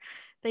never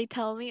they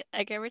tell me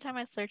like every time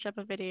I search up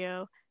a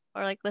video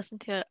or like listen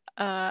to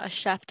a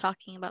chef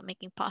talking about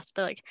making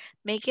pasta, like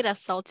make it as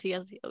salty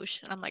as the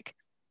ocean. I'm like,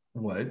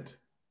 What?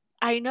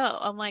 I know.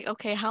 I'm like,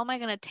 okay, how am I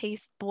gonna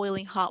taste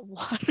boiling hot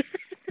water?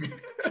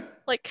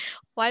 Like,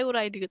 why would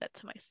I do that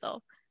to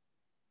myself?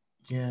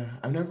 Yeah,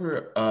 I'm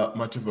never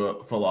much of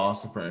a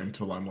philosopher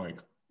until I'm like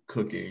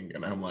cooking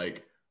and I'm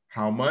like,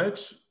 how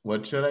much?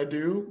 What should I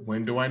do?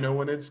 When do I know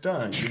when it's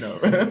done?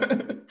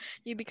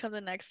 You become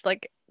the next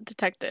like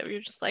detective.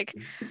 You're just like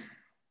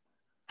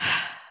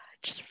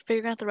just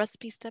figuring out the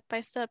recipe step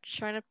by step,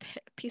 trying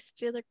to piece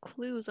together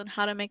clues on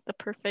how to make the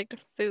perfect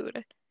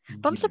food.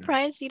 But I'm Yeah.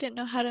 surprised you didn't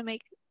know how to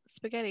make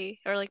spaghetti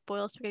or like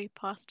boil spaghetti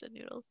pasta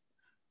noodles.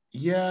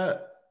 Yeah,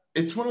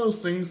 it's one of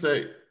those things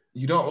that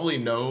you don't really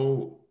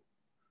know,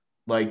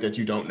 like that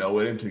you don't know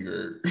it until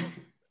you're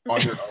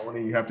on your own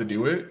and you have to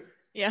do it.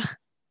 Yeah,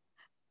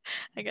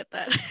 I get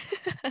that.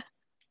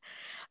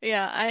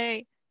 Yeah,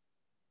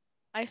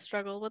 I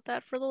struggled with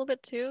that for a little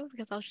bit too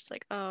because I was just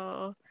like,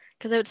 oh,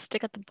 because it would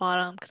stick at the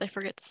bottom because I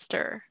forget to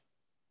stir.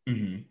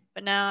 Hmm.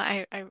 But now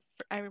I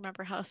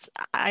remember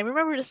I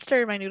remember to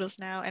stir my noodles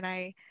now, and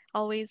I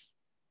always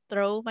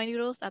throw my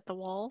noodles at the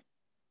wall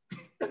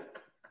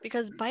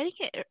because biting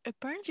it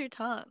burns your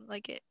tongue.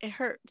 Like it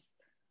hurts.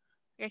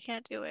 Like, I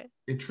can't do it.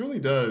 It truly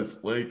does.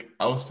 Like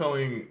I was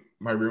telling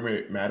my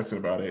roommate Madison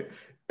about it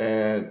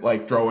and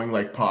like throwing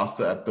like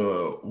pasta at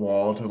the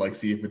wall to like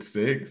see if it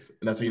sticks.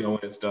 And that's how you know Hmm.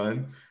 when it's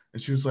done.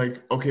 And she was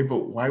like, okay,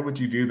 but why would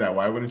you do that?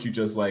 Why wouldn't you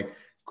just like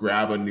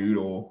grab a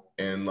noodle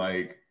and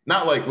like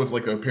not like with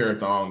like a pair of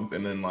thongs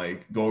and then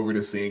like go over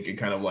the sink and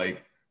kind of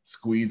like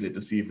squeeze it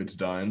to see if it's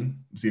done,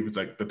 see if it's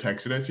like the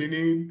texture that you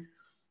need.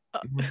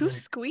 And I was Who like,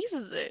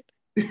 squeezes it?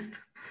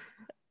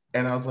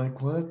 and I was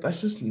like, well,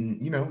 that's just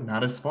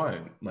not as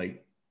fun. It's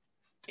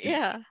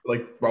Yeah,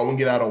 like throwing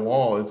it at a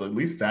wall is at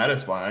least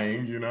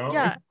satisfying.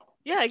 yeah,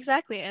 yeah,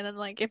 exactly. And then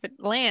like if it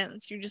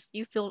lands,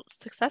 you feel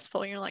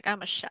successful. And you're like,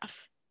 I'm a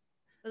chef.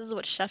 This is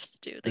what chefs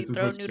do. They This is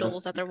throw what chefs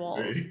noodles at do. their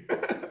walls.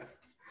 Right?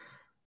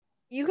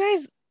 You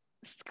guys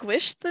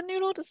squish the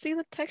noodle to see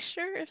the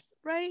texture, if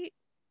right?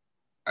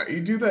 I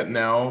do that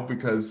now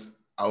because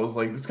I was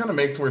like, this kind of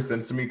makes more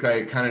sense to me. 'Cause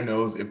it kind of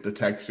knows if the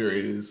texture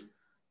is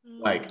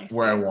like I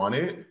where I see. want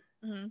it.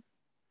 Hmm.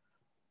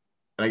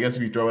 And I guess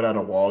if you throw it at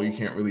a wall, you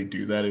can't really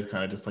do that. It's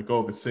kind of just like,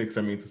 oh, if it's six,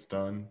 that means it's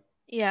done.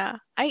 Yeah,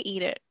 I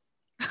eat it.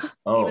 Even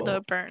though Oh,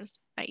 it burns,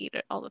 I eat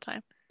it all the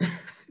time.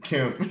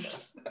 Kim.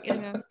 Just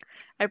eating a...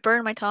 I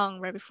burn my tongue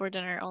right before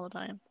dinner all the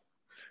time.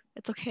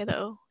 It's okay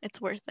though.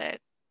 It's worth it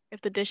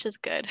if the dish is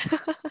good.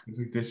 It's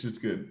like, this is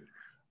good.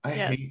 I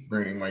hate Yes.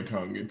 burning my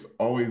tongue. It's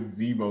always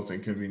the most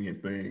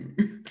inconvenient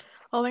thing.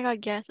 Oh my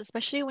God, yes.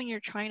 Especially when you're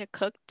trying to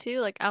cook too.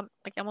 Like I'm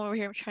over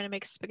here trying to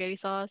make spaghetti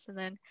sauce and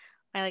then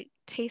I like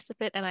taste a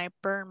bit and I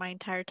burn my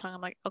entire tongue.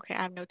 I'm like, okay,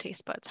 I have no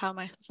taste buds. How am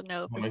I supposed to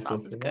know if How am this I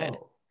sauce supposed is to good?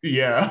 know?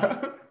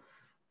 Yeah.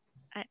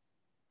 I,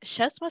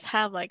 chefs must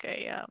have like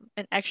a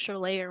an extra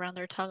layer around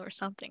their tongue or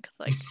something. Cause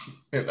like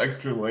An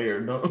extra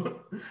layer.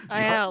 No,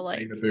 I not know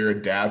saying like that they're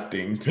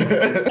adapting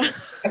to,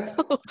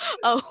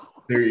 oh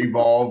they're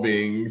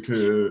evolving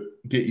to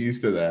get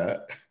used to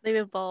that. they've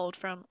evolved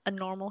from a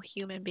normal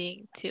human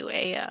being to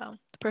a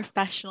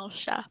professional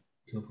chef.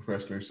 To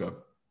professional stuff.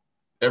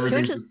 Can we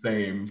Everything's the just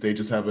same. They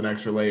just have an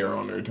extra layer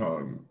on their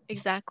tongue.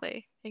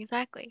 exactly.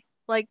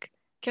 Like,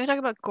 can we talk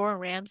about Gordon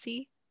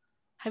Ramsay?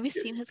 Have you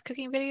seen his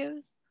cooking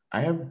videos?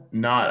 I have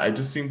not. I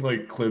just seen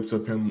like clips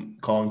of him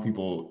calling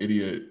people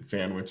idiot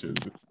sandwiches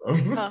and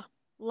stuff. Oh,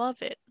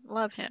 love it.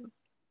 Love him.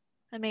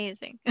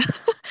 Amazing.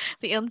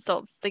 The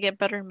insults, they get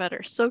better and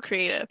better. So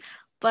creative.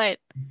 But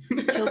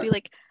he'll be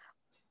like,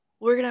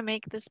 we're gonna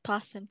make this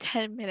pasta in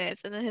 10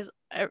 minutes. And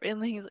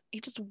then he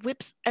just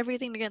whips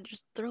everything together,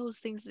 just throws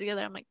things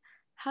together. I'm like,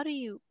 how do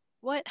you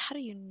what? How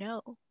do you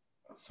know?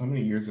 So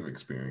many years of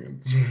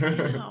experience. I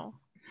know.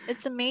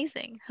 It's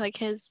amazing. Like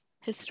his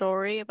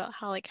story about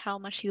how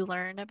much he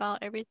learned about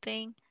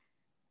everything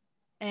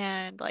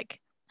and like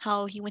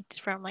how he went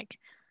from like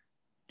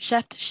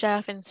chef to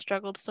chef and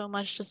struggled so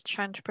much just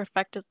trying to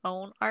perfect his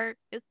own art.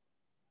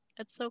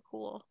 It's so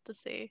cool to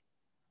see.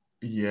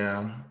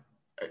 Yeah.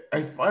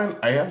 I find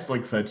I have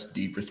like such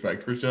deep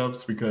respect for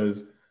chefs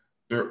because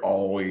they're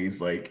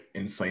always like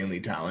insanely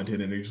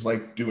talented and they're just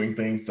like doing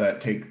things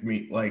that take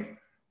me like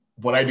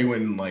what I do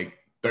in like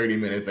 30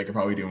 minutes, I could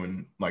probably do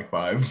in like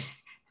five.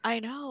 I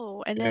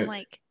know. And then And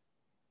like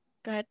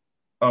go ahead.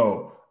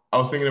 oh, I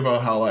was thinking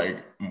about how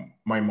like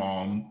my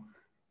mom,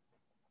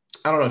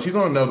 I don't know, she's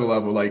on another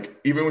level. Like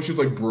even when she's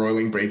like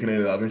broiling bacon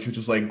in the oven, she'll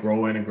just like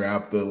go in and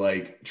grab the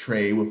like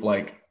tray with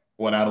like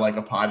what out of like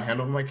a pod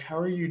handle. I'm like, how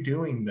are you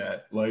doing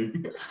that? Like,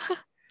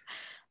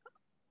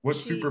 what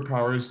She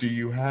superpowers do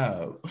you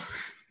have?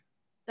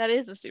 that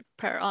is a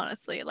superpower,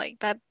 honestly. Like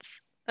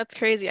that's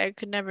crazy. I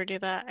could never do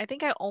that. I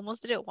think I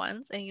almost did it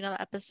once, and you know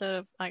the episode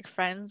of like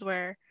Friends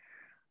where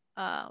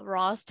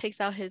Ross takes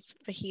out his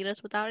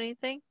fajitas without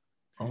anything?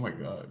 Oh my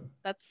God.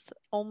 That's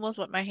almost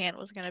what my hand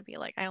was gonna be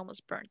like. I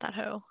almost burnt that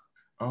hoe.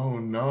 Oh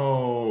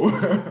no.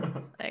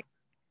 Like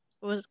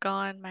it was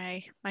gone.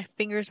 My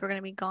fingers were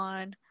gonna be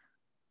gone.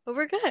 But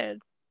we're good.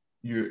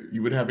 You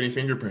wouldn't have any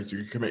fingerprints. You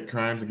could commit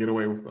crimes and get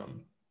away with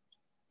them.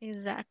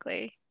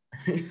 Exactly.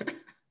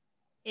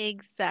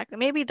 Exactly.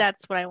 Maybe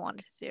that's what I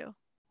wanted to do.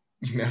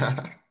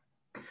 Nah.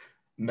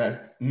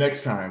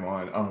 Next time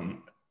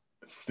on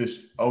this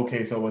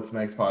okay, so what's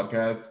next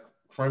podcast?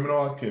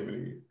 Criminal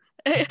activity.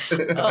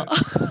 Oh.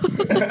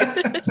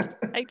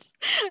 I just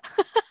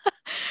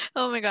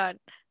oh my god.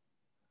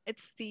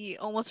 It's the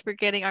almost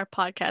forgetting our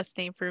podcast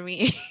name for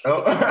me.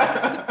 Oh.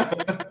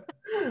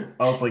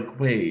 I was like,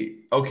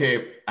 wait,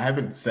 okay, I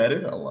haven't said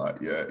it a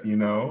lot yet, you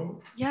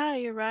know? Yeah,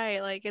 you're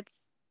right. Like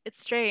it's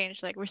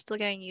strange. Like we're still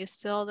getting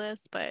used to all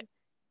this, but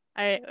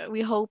I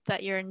we hope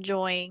that you're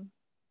enjoying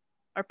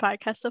our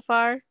podcast so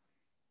far.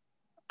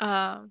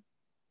 Um,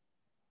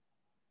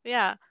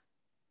 yeah,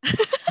 you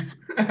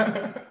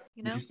Would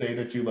you know. say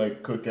that you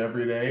like cook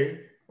every day?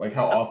 Like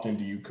how often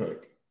do you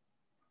cook?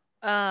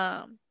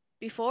 Um,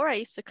 Before I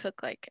used to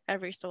cook like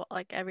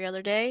every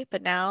other day,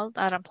 but now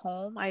that I'm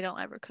home, I don't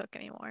ever cook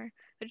anymore,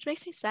 which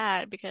makes me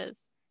sad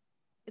because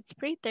it's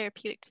pretty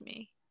therapeutic to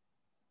me.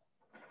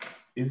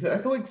 Is it? I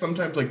feel like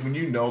sometimes like when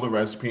you know the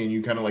recipe and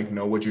you kind of like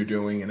know what you're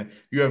doing and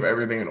you have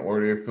everything in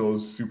order, it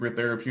feels super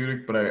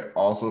therapeutic. But I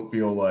also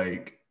feel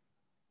like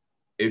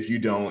if you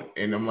don't,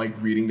 and I'm like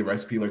reading the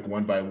recipe like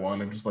one by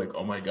one, I'm just like,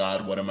 oh my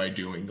God, what am I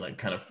doing? Like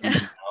kind of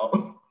freaking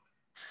out.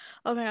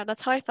 Oh my God,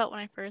 that's how I felt when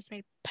I first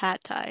made pad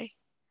thai.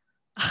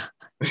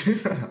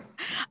 Just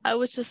I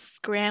was just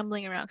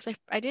scrambling around because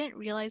I didn't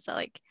realize that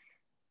like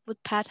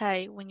with pad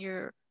thai when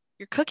you're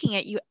cooking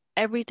it, you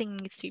everything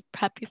needs to be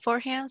prepped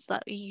beforehand so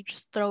that you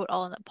just throw it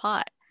all in the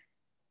pot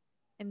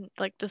and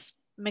like just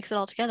mix it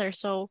all together.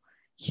 So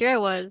here I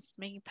was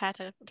making pad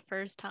thai for the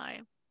first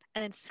time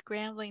and then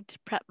scrambling to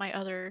prep my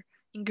other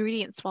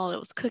ingredients while it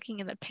was cooking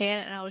in the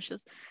pan, and I was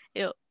just,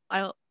 you know,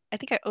 I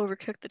think I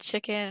overcooked the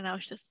chicken, and I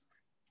was just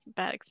it's a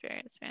bad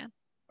experience, man.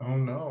 Oh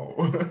no.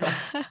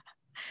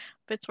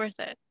 But it's worth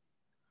it.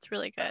 It's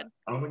really good.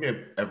 I don't think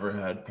I've ever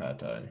had pad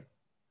thai.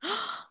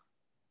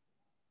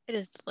 It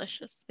is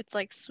delicious. It's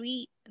like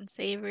sweet and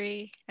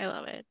savory. I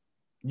love it.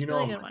 You It's a know,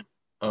 really I'm good like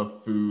one. a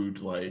food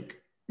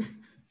like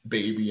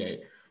baby.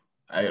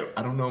 I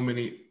don't know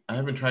many. I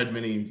haven't tried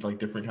many like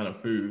different kind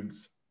of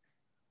foods.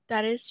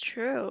 That is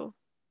true.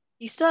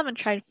 You still haven't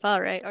tried pho,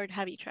 right? Or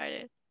have you tried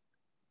it?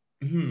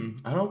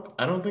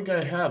 I don't think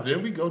I have.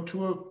 Did we go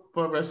to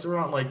a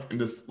restaurant like in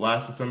this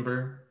last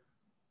December?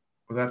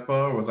 Was that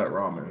pho or was that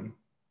ramen?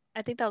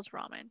 I think that was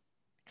ramen.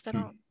 Because I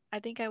don't, Hmm. I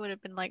think I would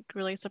have been like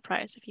really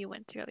surprised if you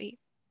went to go eat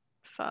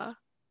pho.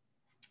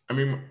 I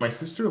mean, my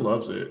sister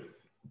loves it,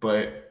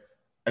 but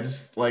I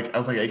was like,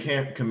 I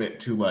can't commit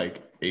to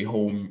like a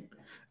whole.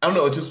 I don't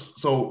know. It's just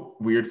so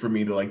weird for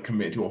me to like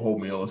commit to a whole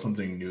meal of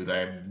something new that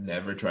I've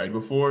never tried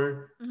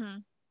before. Hmm.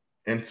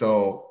 And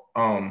so,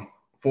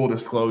 full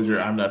disclosure,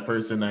 I'm that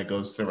person that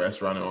goes to a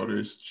restaurant and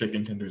orders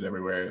chicken tenders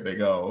everywhere they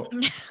go.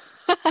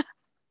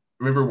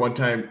 Remember one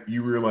time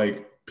you were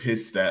like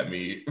pissed at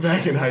me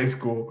back in high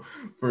school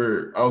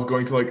for I was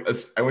going to like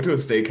I went to a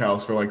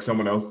steakhouse for like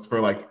someone else for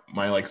like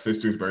my like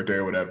sister's birthday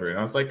or whatever, and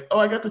I was like, oh,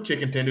 I got the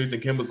chicken tenders,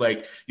 and Kim was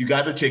like, you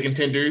got the chicken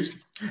tenders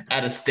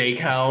at a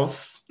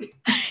steakhouse.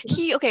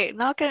 Okay,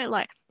 not gonna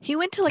lie. He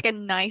went to like a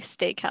nice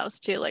steakhouse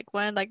too, like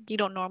one like you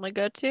don't normally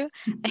go to,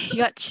 and he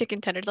got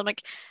chicken tenders. I'm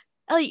like,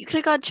 Ellie, you could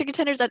have got chicken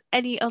tenders at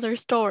any other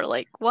store.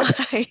 Like,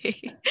 why?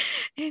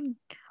 And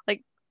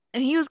like,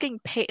 and he was getting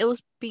paid. It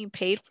was being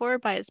paid for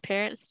by his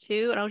parents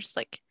too. And I was just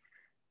like,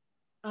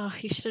 oh,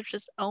 he should have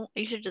just oh,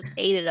 you should just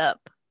ate it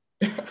up.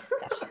 Just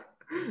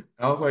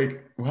I was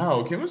like,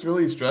 wow, Kim was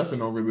really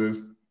stressing over this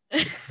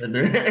chicken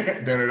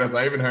tender dinner that's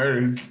not even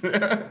hers.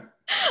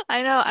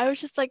 I know. I was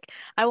just like,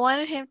 I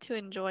wanted him to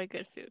enjoy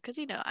good food because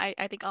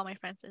I think all my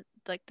friends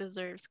like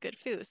deserves good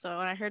food. So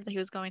when I heard that he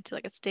was going to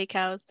like a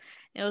steakhouse,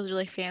 it was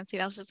really fancy.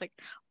 And I was just like,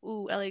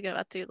 ooh, Ellie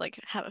about to like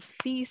have a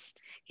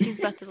feast. He's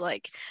about to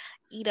like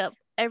eat up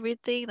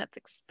everything that's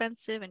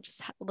expensive and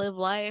just live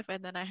life.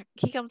 And then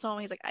he comes home,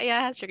 he's like, yeah,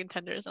 I had chicken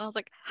tenders, and I was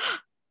like,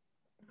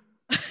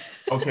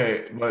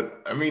 Okay,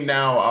 but I mean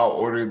now I'll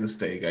order the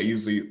steak.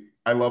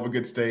 I love a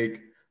good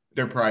steak.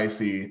 They're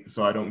pricey,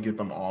 so I don't get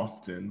them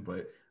often,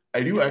 but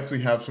I do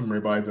actually have some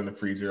ribeyes in the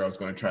freezer. I was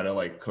going to try to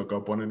like cook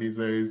up one of these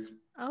days.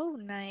 oh,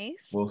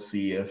 nice. We'll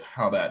see if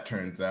how that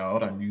turns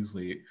out. I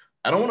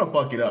don't want to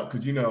fuck it up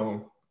because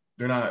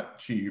they're not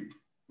cheap.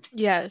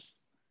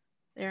 Yes,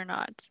 they're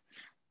not.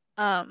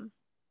 Um,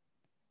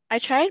 I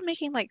tried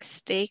making like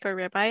steak or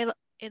ribeye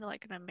in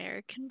like an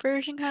American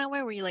version kind of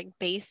way where you like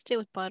baste it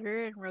with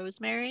butter and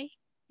rosemary,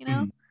 you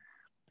know? Mhm.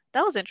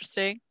 That was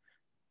interesting.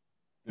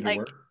 Did it Like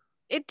work?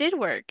 it did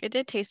work. It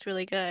did taste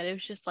really good. It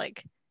was just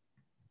like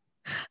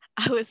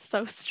I was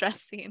so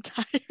stressed the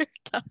entire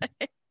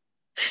time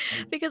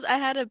because I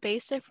had to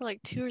baste it for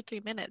like 2 or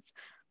 3 minutes.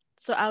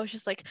 So I was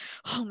just like,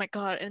 oh my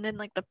God. And then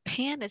like the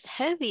pan is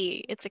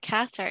heavy. It's a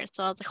cast iron.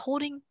 So I was like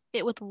holding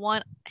it with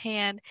one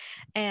hand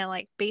and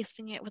like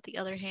basting it with the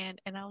other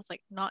hand. And I was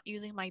like not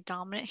using my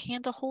dominant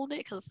hand to hold it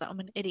because I'm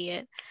an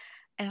idiot.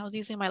 And I was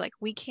using my like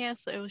weak hand.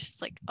 So it was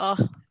just like, oh,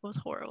 it was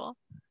horrible.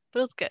 But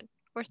it was good.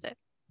 Worth it.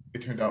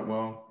 It turned out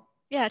well.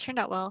 Yeah, it turned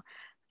out well.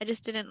 I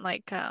just didn't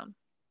like I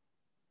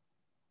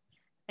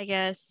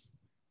guess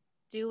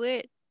do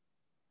it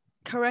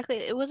correctly.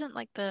 It wasn't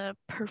like the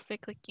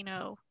perfect like,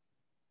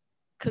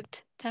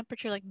 cooked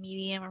temperature like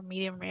medium or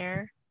medium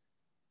rare.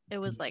 It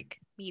was like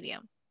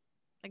medium,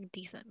 like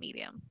decent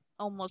medium,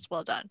 almost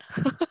well done.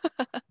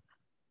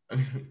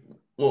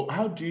 Well,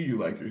 how do you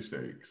like your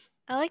steaks?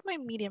 I like my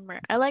medium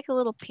rare. I like a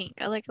little pink.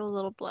 I like a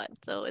little blood,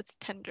 so it's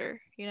tender,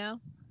 but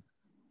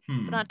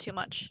Hmm. not too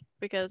much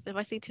because if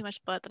I see too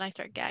much blood, then I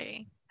start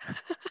gagging.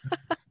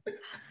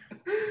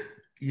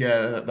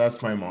 Yeah,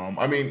 that's my mom.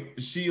 I mean,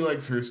 she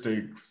likes her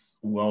steaks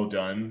well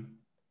done.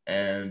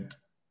 And,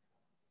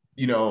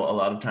 a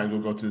lot of times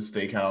we'll go to the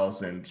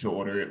steakhouse and she'll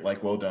order it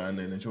like well done.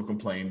 And then she'll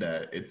complain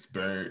that it's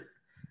burnt.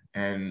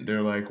 And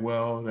they're like,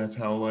 well, that's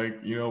how, like,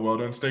 well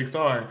done steaks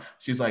are.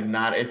 She's like,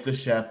 not if the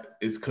chef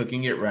is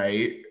cooking it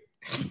right.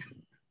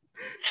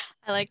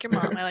 I like your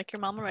mom. I like your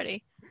mom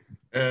already.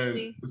 And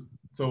See?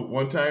 so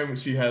one time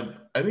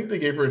I think they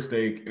gave her a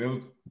steak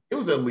and it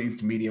was at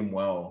least medium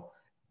well.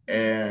 Mhm.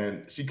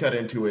 And she cut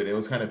into it. It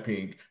was kind of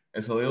pink.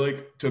 And so they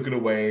like took it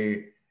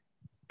away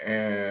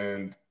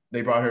and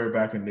they brought her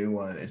back a new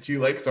one. And she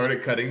like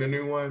started cutting the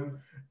new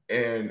one.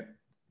 And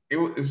it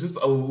was just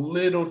a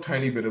little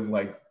tiny bit of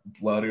like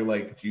blood or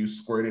like juice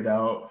squirted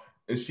out.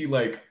 And she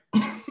like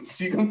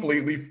she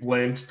completely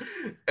flinched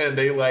and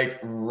they like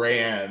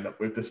ran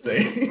with the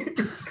steak.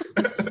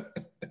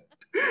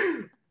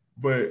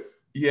 But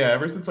yeah,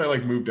 ever since I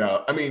like moved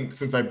out, I mean,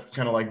 since I've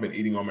kind of like been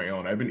eating on my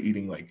own, I've been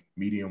eating like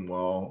medium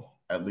well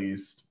at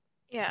least.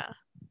 Yeah.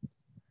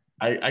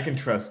 I can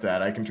trust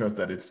that. I can trust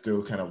that it's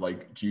still kind of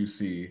like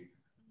juicy.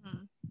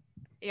 Mhm.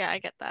 Yeah, I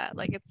get that.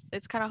 Like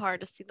it's kind of hard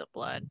to see the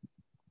blood.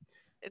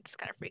 It's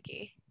kind of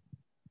freaky.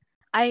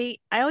 I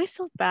always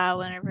feel bad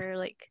whenever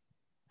like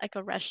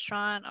a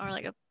restaurant or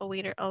like a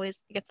waiter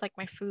always gets like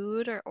my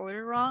food or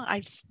order wrong. I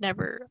just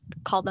never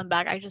call them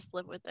back. I just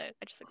live with it.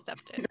 I just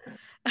accept it.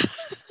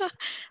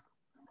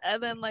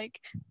 And then like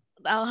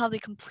I'll have the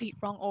complete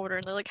wrong order,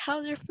 and they're like,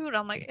 "How's your food?"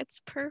 I'm like, "It's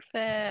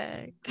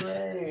perfect,"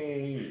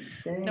 Great.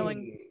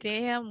 knowing Thanks.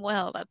 damn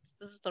well this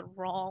is the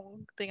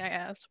wrong thing I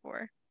asked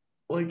for.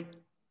 Like,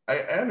 I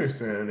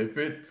understand if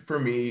it for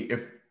me,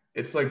 if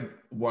it's like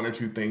one or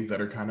two things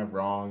that are kind of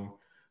wrong,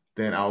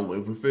 then I'll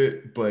live with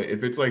it. But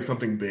if it's like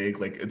something big,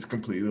 like it's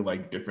completely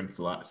like different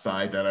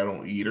side that I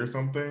don't eat or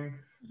something,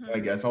 I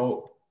Hmm. guess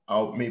I'll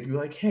maybe be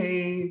like,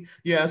 hey,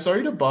 yeah,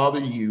 sorry to bother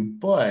you,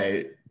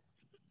 but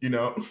you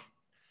know,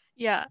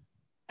 Yeah,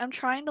 I'm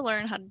trying to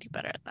learn how to do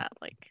better at that.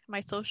 Like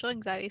my social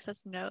anxiety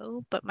says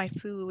no, but my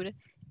food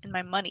and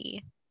my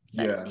money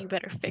says yeah, you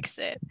better fix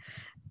it.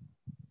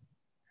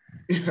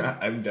 yeah,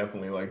 I'm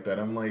definitely like that.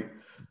 I'm like,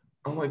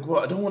 well,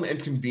 I don't want to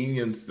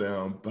inconvenience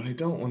them, but I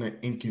don't want to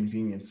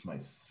inconvenience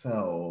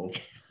myself.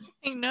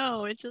 I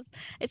know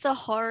it's a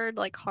hard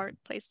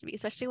place to be,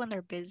 especially when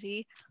they're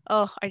busy.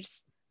 Oh, I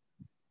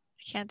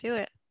can't do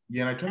it.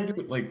 Yeah, and I try I to do it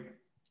always like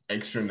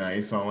extra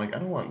nice. So I'm like, I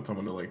don't want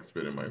someone to like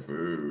spit in my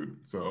food.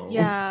 So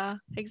Yeah,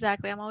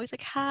 exactly. I'm always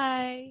like,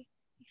 "Hi,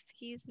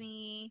 excuse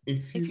me.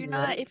 excuse me,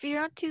 If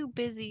you're not too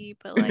busy,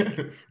 but like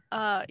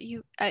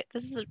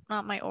this is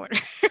not my order."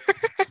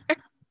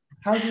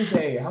 how's your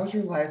day? How's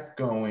your life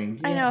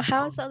going? I Yeah. know.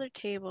 How's the other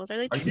tables? Are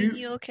they Are treating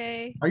you you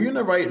okay? are you in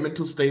the right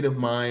mental state of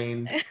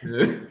mind?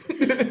 Can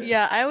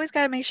Yeah, I always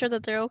gotta make sure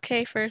that they're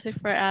okay first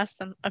before I ask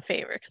them a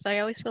favor because I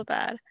always feel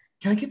bad.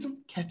 I get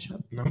some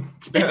ketchup? No.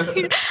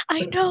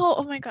 I know.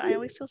 Oh my God, I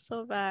always feel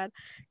so bad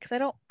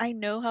because I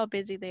know how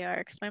busy they are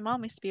because my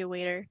mom used to be a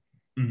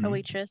Mhm.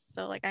 waitress.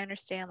 So like, I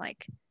understand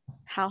like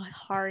how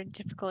hard and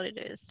difficult it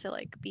is to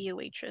like be a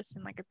waitress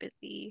in like a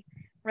busy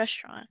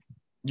restaurant.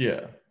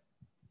 Yeah.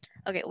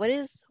 Okay, what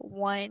is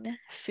one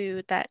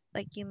food that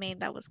like you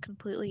made that was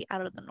completely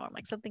out of the norm?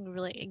 Like something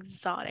really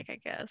exotic, I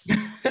guess.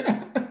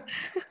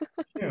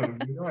 Yeah,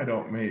 you know I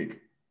don't make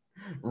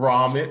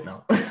ramen.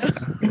 No.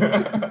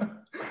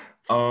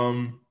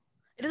 um,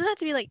 It doesn't have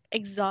to be like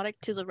exotic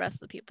to the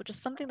rest of the people,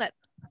 just something that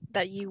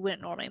you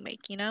wouldn't normally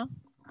make, you know?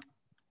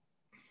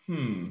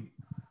 hmm.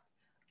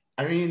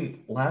 I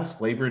mean,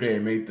 last Labor Day, I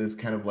made this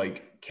kind of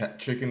like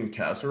chicken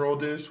casserole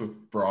dish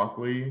with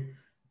broccoli.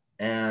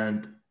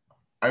 And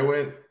I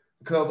went,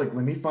 because I was like,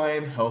 let me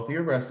find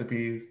healthier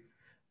recipes.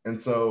 And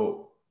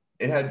so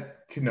it had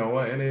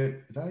quinoa in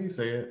it. Is that how you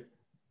say it?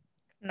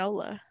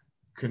 Canola.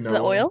 The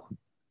Quinoa? oil?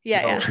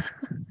 Yeah, yeah. No.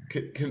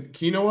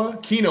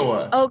 Quinoa?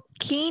 Quinoa. Oh,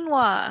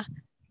 quinoa.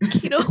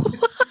 Quinoa.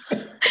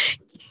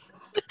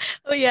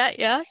 Oh yeah,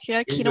 yeah,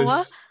 yeah. Quinoa.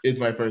 English is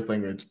my first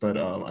language, but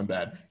I'm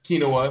bad.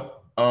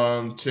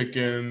 Quinoa,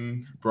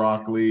 chicken,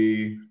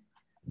 broccoli,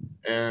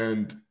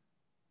 and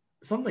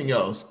something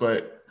else.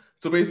 But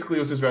so basically,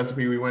 it was this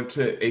recipe. We went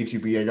to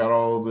HEB. I got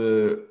all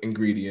the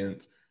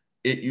ingredients.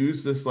 It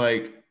used this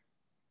like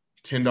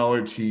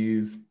 $10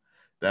 cheese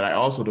that I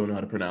also don't know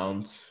how to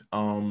pronounce.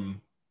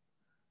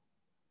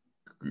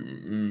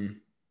 Mm,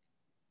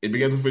 it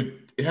begins with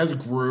it has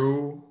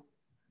Gruyere,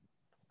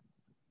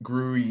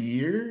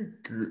 Gruyere.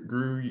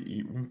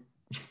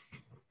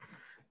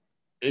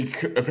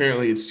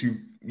 Apparently it's too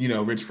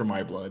rich for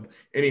my blood.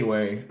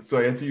 Anyway, so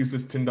I had to use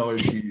this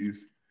 $10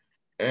 cheese,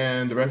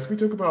 and the recipe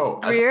took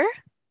about Greer.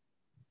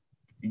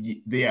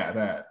 yeah,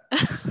 that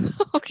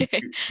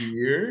Okay.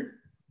 Gruyere.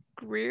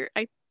 Greer.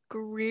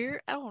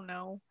 Greer. I don't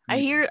know.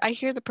 Gre- I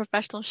hear the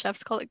professional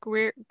chefs call it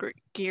Greer,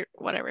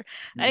 whatever.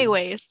 Gre-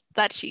 Anyways,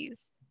 that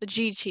cheese, the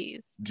G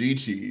cheese, G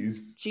cheese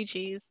G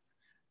cheese.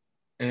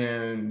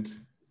 and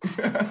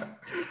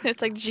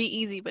It's like G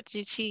easy, but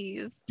G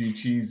cheese. G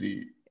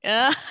cheesy.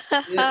 Yeah.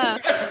 Yeah.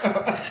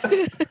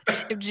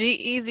 If G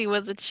easy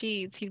was a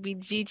cheese, he'd be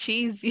G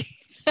cheesy.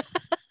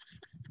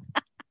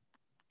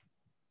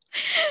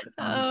 Next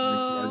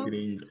Oh.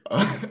 marketing,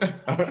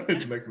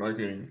 next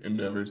marketing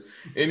endeavors.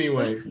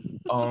 Anyway,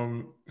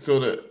 so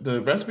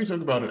the recipe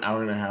took about an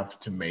hour and a half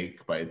to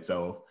make by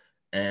itself,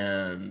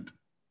 and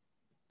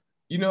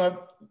you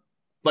know,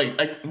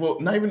 well,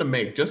 not even to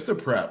make, just to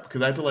prep,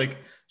 because I had to like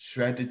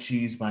shred the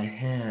cheese by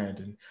hand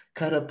and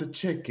cut up the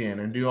chicken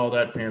and do all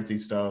that fancy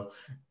stuff.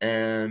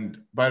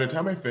 And by the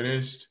time I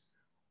finished,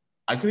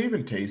 I couldn't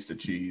even taste the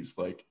cheese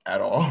like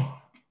at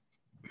all.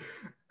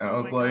 And I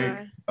Oh was my like,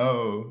 God.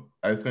 oh,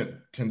 I spent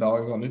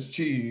 $10 on this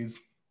cheese.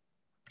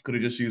 Could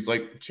have just used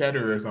like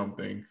cheddar or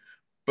something.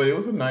 But it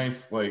was a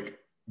nice, like,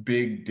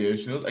 big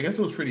dish. I guess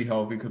it was pretty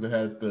healthy because it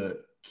had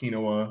the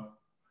quinoa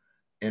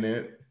in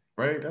it,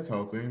 right? That's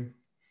healthy.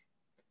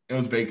 It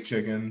was baked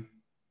chicken.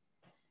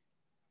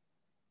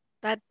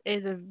 That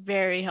is a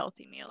very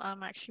healthy meal.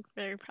 I'm actually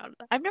very proud of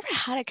that. I've never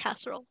had a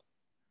casserole.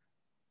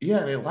 Yeah,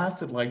 and it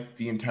lasted like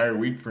the entire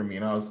week for me.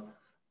 And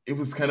it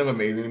was kind of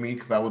amazing to me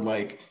because I would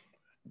like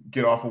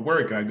get off of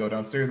work and I'd go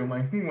downstairs. I'm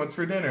like, what's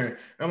for dinner? And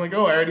I'm like,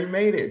 oh, I already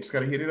made it. Just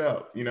got to heat it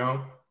up, you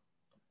know?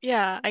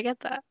 Yeah, I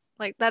get that.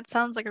 Like that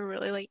sounds like a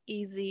really like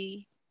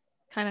easy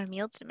kind of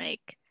meal to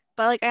make.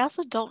 But like I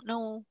also don't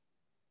know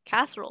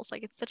casseroles.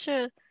 Like it's such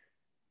an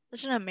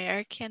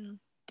American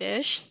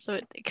dish, so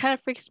it kind of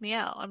freaks me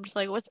out. I'm just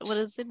like, what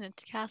is in a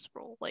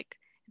casserole? Like,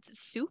 is it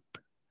soup?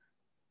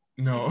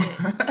 No.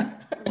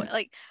 Is it what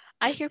like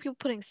I hear people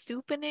putting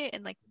soup in it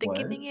and like What?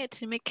 thickening it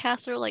to make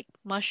casserole like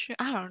mushroom.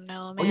 I don't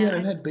know, Oh yeah, man.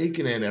 and it had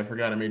bacon in it. I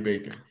forgot I made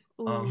bacon.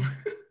 Ooh, Um,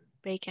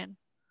 bacon.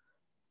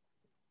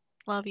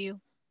 Love you.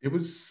 it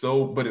was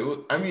so, but it was.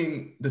 I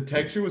mean, the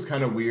texture was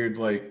kind of weird.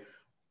 Like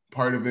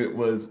part of it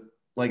was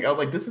like I was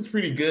like, this is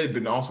pretty good,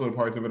 but also in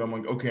parts of it, I'm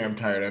like, okay, I'm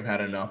tired. I've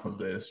had enough of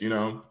this, you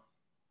know.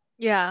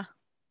 Yeah.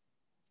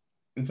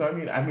 And so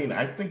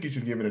I think you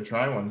should give it a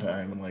try one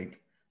time and like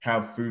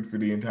have food for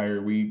the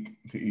entire week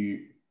to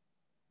eat.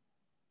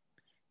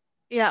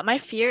 Yeah, my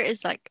fear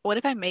is like, what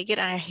if I make it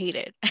and I hate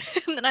it?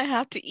 And then I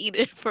have to eat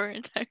it for an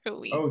entire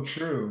week. Oh,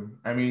 true.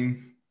 I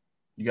mean,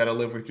 you gotta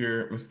live with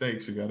your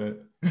mistakes. You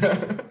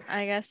gotta.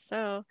 I guess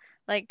so.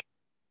 Like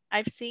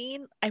I've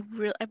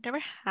never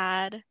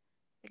had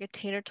like a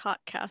tater tot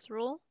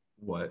casserole.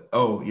 What?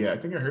 Oh, yeah. I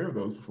think I heard of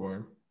those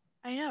before.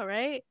 I know,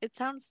 right? It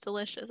sounds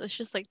delicious. It's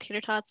just like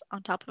tater tots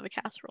on top of a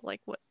casserole.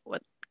 Like what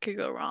could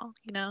go wrong,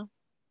 you know?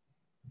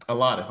 A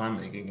lot if I'm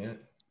making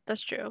it.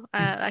 That's true.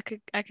 I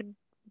could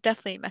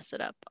definitely mess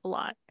it up a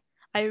lot.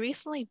 I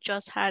recently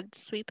just had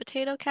sweet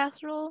potato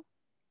casserole.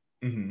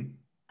 Hmm.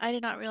 I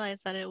did not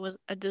realize that it was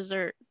a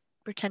dessert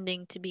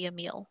pretending to be a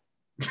meal.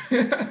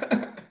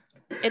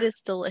 It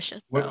is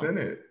delicious What's though. in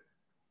it?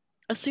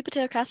 A sweet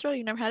potato casserole,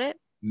 you never had it?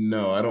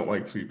 No, I don't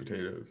like sweet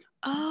potatoes.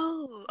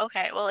 Oh,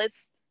 okay. Well,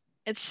 it's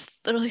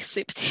just literally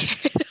sweet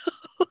potato.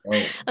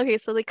 Oh. Okay,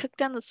 so they cook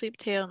down the sweet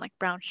potato and like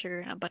brown sugar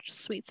and a bunch of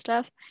sweet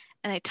stuff,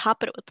 and they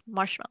top it with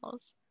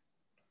marshmallows,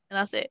 and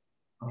that's it.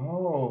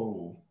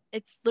 Oh.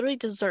 It's literally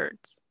dessert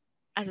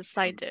as a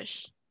side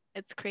dish.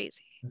 It's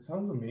crazy. That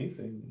sounds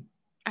amazing.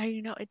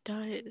 I know it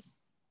does.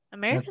 Have,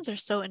 Americans are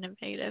so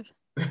innovative.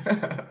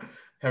 have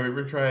you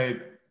ever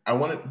tried?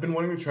 Been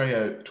wanting to try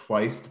a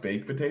twice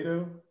baked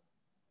potato.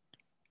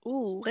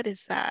 Ooh, what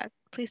is that?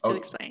 Please do Oh,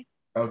 explain.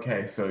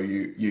 okay. So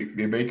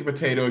you bake a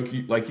potato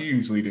like you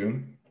usually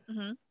do.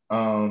 Mm-hmm.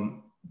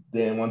 Um,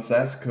 then once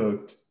that's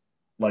cooked,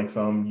 like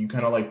you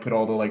kind of like put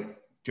all the like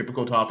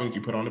typical toppings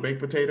you put on a baked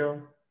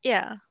potato,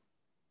 Yeah.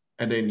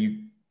 and then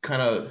you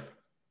kind of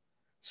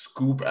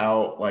scoop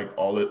out like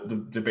all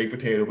the baked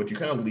potato, but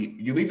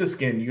you leave the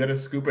skin. You got to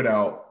scoop it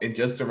out in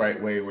just the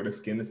right way where the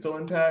skin is still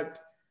intact,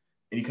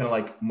 and you kind of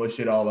like mush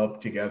it all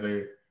up together,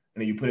 and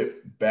then you put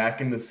it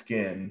back in the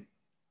skin,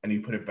 and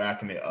you put it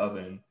back in the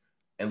oven,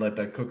 and let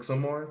that cook some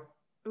more.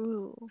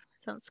 Ooh,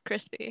 sounds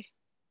crispy.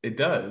 It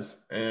does,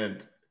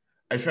 and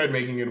I tried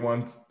making it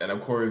once, and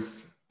of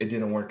course, it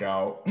didn't work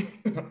out.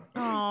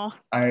 Oh,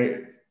 I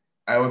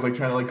I was like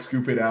trying to like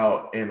scoop it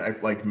out, and I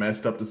like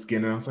messed up the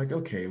skin, and I was like,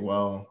 okay,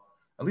 well,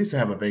 at least I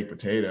have a baked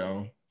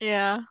potato.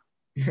 yeah.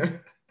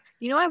 What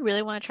You know what I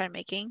really want to try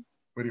making?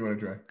 do you want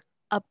to try?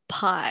 A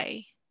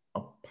pie.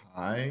 A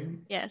pie?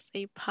 Yes,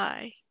 a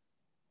pie.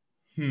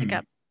 Like Hmm.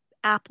 a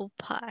apple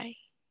pie.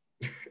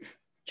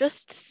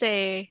 Just to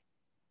say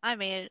I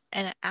made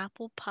an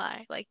apple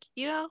pie. Like,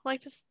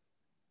 like just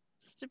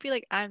to be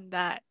like I'm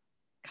that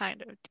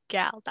kind of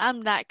gal.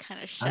 I'm that kind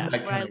of I'm chef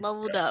that where I kind of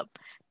leveled up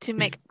to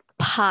make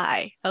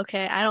pie.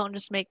 Okay. I don't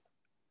just make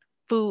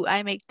food,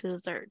 I make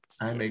desserts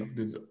I too. make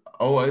this.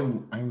 Oh,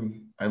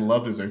 I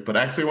love dessert, but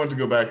I actually want to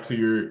go back to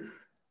your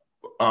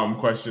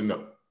question.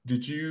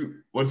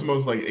 What's the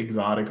most like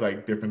exotic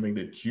like different thing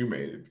that you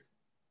made?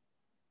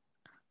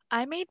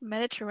 I made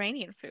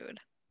Mediterranean food.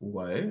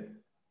 What?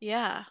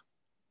 Yeah.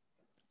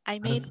 I How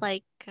made did-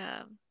 like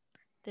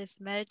this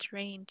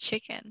Mediterranean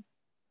chicken.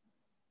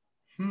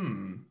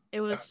 Hmm.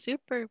 It was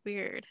super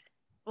weird.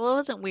 Well, it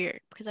wasn't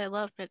weird because I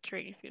love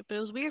Mediterranean food, but it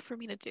was weird for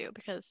me to do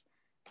because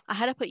I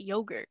had to put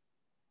yogurt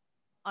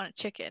on a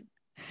chicken.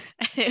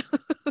 And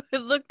it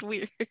looked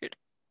weird.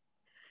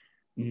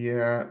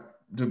 Yeah,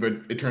 but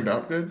it turned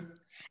out good.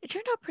 It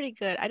turned out pretty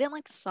good. I didn't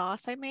like the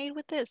sauce I made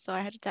with it, so I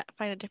had to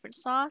find a different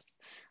sauce.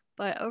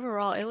 But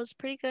overall, it was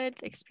pretty good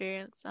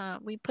experience.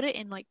 We put it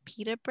in like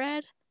pita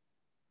bread,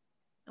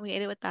 and we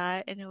ate it with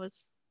that, and it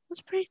was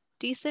pretty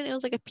decent. It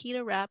was like a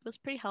pita wrap. It was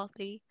pretty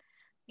healthy,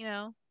 you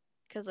know,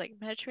 because like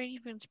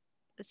Mediterranean food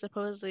is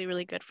supposedly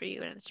really good for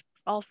you, and it's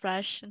all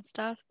fresh and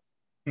stuff.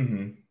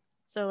 Hmm.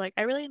 So like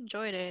I really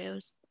enjoyed it. It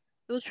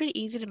was pretty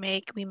easy to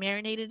make. We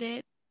marinated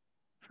it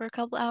for a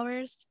couple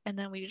hours, and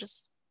then we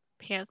just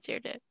pan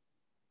seared it.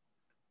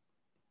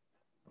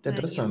 And That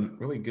then does sound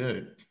really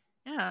good.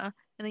 yeah,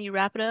 and then you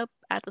wrap it up,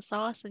 add the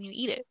sauce, and you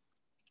eat it.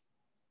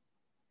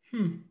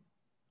 Hmm.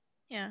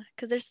 Yeah,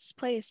 because there's this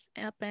place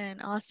up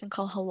in Austin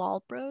called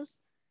Halal Bros.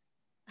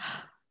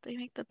 They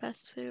make the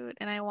best food,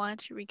 and I wanted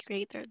to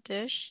recreate their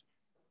dish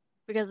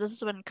because this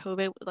is when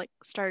COVID like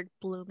started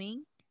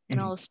blooming and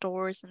all Mhm. the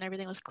stores and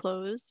everything was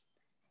closed.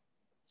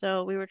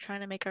 So we were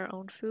trying to make our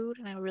own food,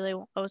 and I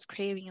was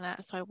craving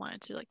that, so I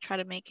wanted to like try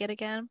to make it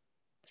again.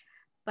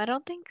 But I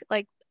don't think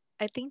like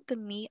I think the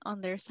meat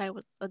on their side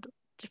was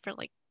different,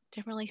 like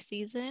differently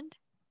seasoned,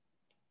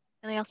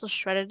 and they also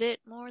shredded it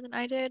more than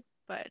I did.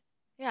 But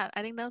yeah,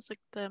 I think that was like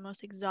the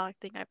most exotic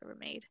thing I've ever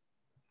made.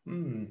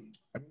 Hmm.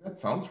 I mean, that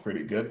sounds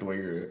pretty good the way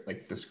you're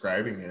like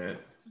describing it.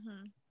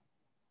 Hmm.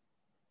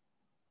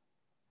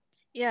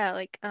 Yeah,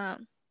 like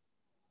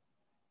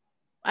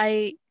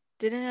I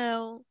didn't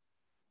know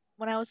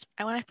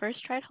when I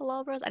first tried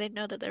halal bros, I didn't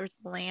know that there was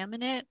lamb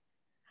in it.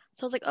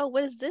 So I was like, oh,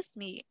 what is this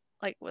meat?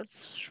 Like,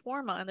 what's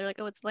shawarma? And they're like,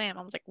 oh, it's lamb.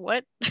 I was like,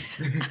 what?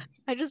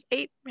 I just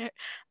ate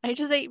I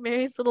just ate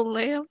Mary's little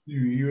lamb. I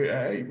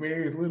ate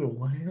Mary's little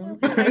lamb.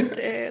 I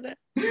did. I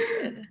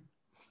did.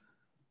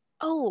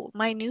 Oh,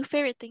 my new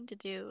favorite thing to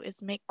do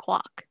is make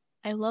guac.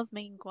 I love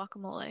making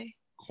guacamole.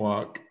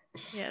 Guac.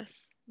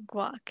 Yes,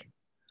 guac.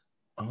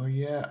 Oh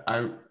yeah.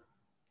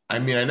 I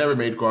mean I never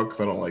made guac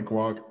because I don't like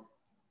guac.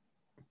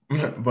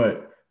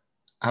 But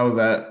how's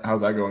that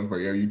going for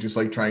you? Are you just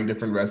like trying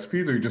different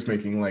recipes or are you just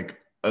making like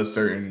a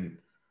certain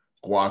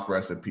guac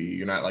recipe?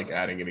 You're not like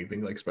adding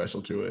anything like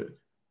special to it.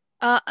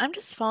 I'm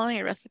just following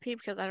a recipe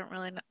because I don't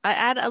really know. I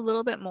add a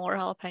little bit more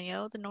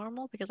jalapeno than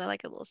normal because I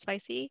like it a little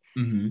spicy,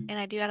 Mm-hmm. and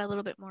I do add a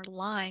little bit more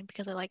lime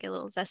because I like it a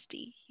little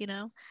zesty, you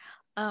know?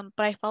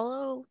 But I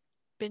follow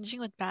Binging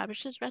with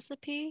Babish's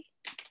recipe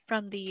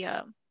from the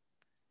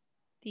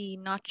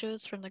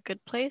nachos from the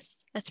Good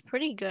Place. It's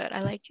pretty good.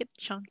 I like it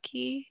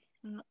chunky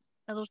and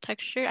a little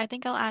texture. I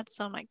think I'll add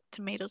some like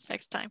tomatoes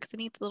next time because it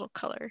needs a little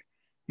color.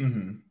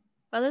 Mm-hmm.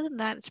 But other than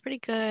that, it's pretty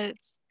good.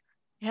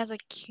 It has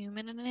like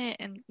cumin in it,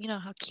 and you know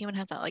how cumin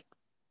has that like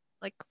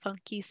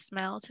funky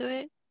smell to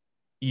it.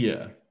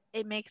 Yeah.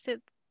 It makes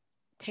it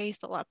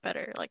taste a lot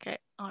better. Like I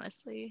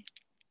honestly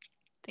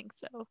think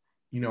so.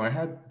 I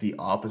had the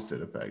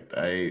opposite effect.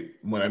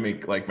 When I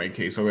make like my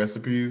queso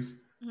recipes,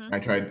 Hmm.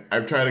 I've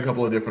tried a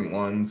couple of different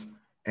ones,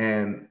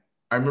 and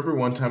I remember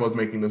one time I was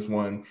making this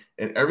one,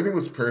 and everything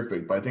was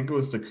perfect, but I think it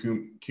was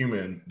the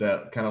cumin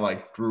that kind of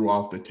like threw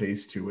off the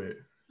taste to it.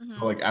 So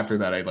Hmm. like after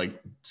that, I like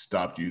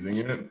stopped using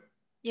it.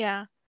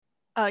 Yeah.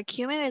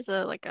 Cumin is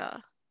a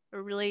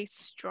really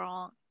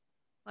strong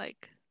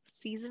like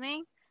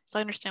seasoning. So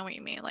I understand what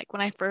you mean. Like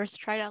when I first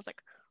tried it, I was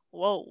like,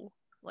 whoa,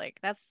 like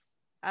that's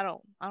I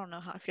don't know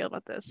how I feel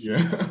about this.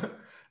 Yeah.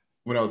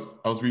 When I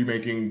was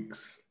remaking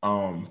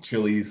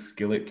chili's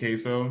skillet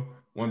queso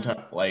one Hmm.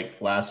 time like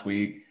last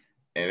week,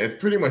 and it's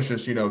pretty much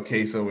just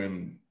queso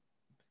and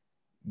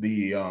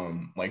the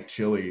like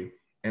chili,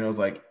 and it was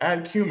like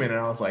add cumin, and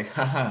I was like,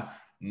 haha,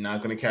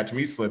 not gonna catch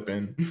me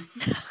slipping.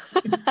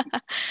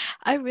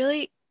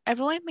 I've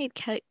only made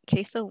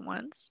queso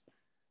once,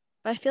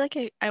 but I feel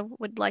like I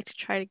would like to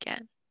try it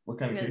again What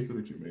kind of queso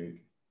because did you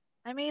make?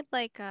 I made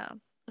like a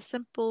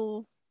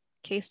simple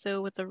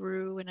queso with a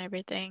roux and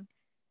everything.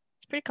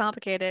 It's pretty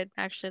complicated,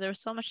 actually. There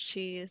was so much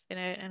cheese in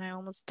it, and I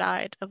almost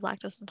died of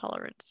lactose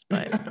intolerance,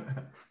 but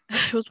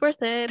it was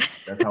worth it.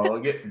 That's how it'll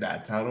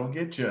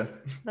get you.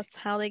 That's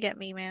how they get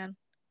me, man.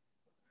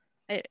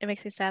 It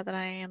makes me sad that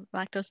I am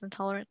lactose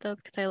intolerant though,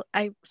 because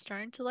I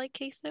started to like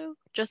queso,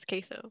 just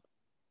queso.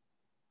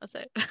 That's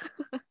it.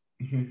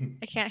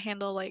 I can't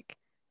handle like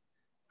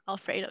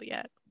Alfredo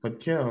yet. But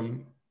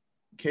Kim,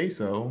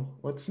 queso,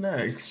 what's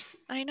next?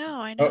 I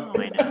know, I Oh. know,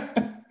 I know.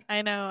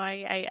 I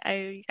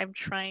know. I'm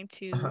trying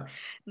to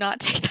not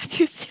take that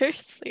too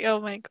seriously. Oh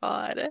my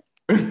God.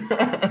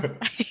 I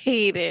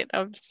hate it.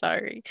 I'm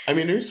sorry. I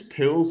mean, there's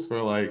pills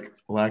for like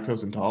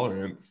lactose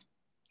intolerance.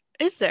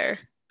 Is there?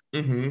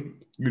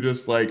 You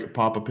just like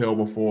pop a pill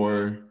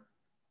before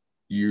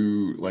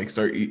you like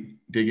start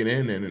digging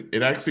in, and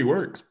it actually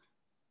works.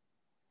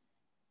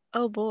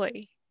 Oh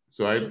boy.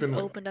 So You I've just been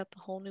like, opened up a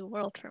whole new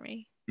world for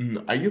me.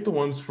 I get the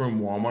ones from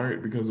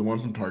Walmart because the one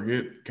from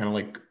Target kind of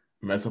like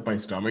mess up my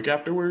stomach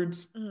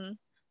afterwards. Hmm.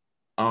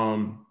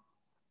 Um,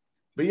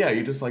 but yeah,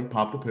 you just like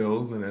pop the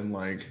pills and then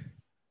like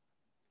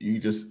you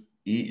just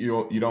eat.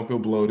 You don't feel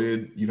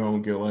bloated. You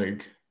don't get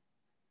like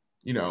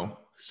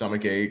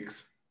stomach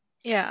aches,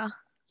 Yeah.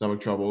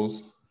 stomach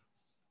troubles.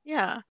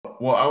 Yeah.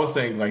 Well, I was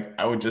saying like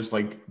I would just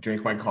like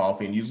drink my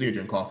coffee, and usually I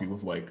drink coffee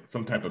with like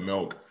some type of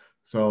milk.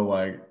 So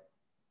like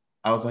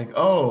I was like,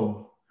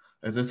 oh,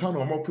 is this how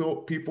normal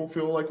people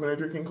feel like when they're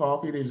drinking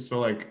coffee? They just feel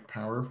like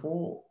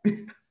powerful.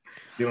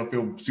 They don't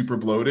feel super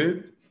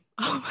bloated.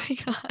 Oh my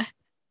God.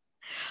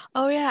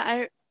 Oh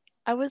yeah.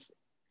 I was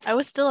I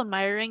was still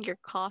admiring your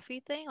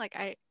coffee thing. Like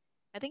I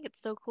think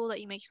it's so cool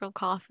that you make your own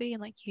coffee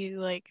and like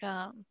you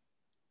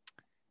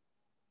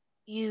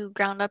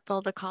ground up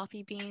all the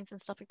coffee beans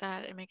and stuff like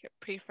that and make it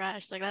pretty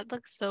fresh. Like that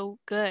looks so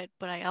good,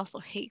 but I also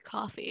hate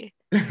coffee.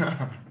 It's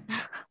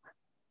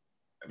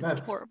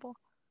That's horrible.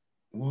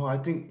 well, I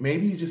think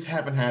maybe you just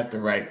haven't had the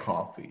right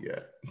coffee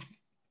yet.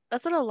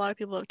 That's what a lot of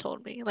people have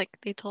told me. Like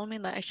they told me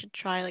that I should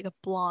try like a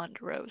blonde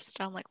roast.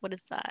 I'm like, what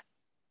is that?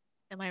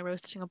 Am I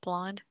roasting a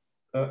blonde?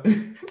 Uh,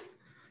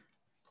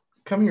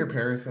 come here,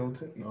 Paris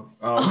Hilton. No.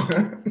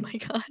 Oh my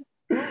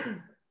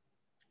God.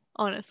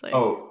 Honestly.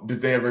 Oh,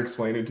 did they ever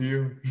explain it to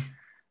you?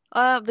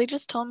 They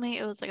just told me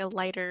it was like a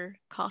lighter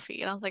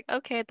coffee, and I was like,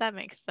 okay, that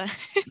makes sense.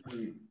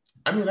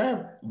 I mean, I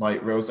have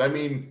light roast. I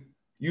mean,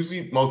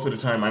 usually most of the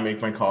time I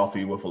make my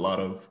coffee with a lot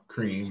of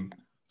cream.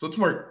 So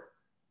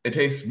it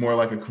tastes more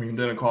like a cream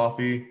than a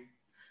coffee.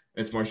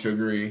 It's more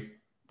sugary.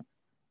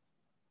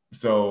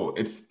 So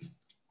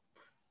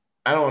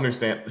I don't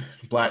understand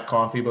black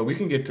coffee, but we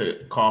can get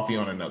to coffee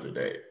on another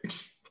day.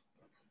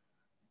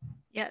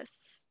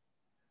 Yes.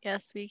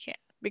 Yes, we can.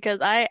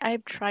 Because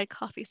I've tried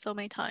coffee so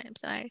many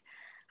times and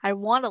I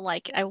want to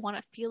like it. I want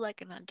to feel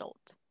like an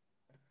adult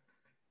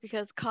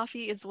because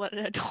coffee is what an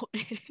adult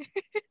is.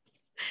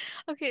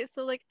 Okay,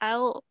 so like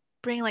I'll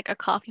bring like a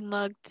coffee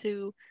mug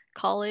to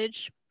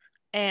college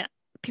and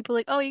people are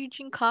like, "Oh, you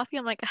drink coffee?"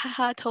 I'm like,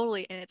 "Haha,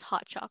 totally." And it's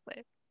hot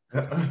chocolate.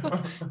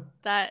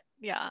 That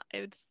yeah,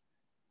 it's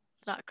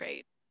not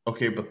great.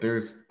 Okay, but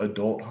there's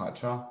adult hot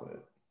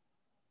chocolate.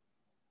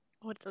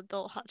 What's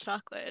adult hot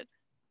chocolate?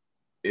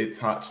 It's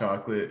hot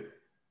chocolate,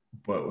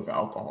 but with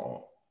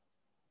alcohol.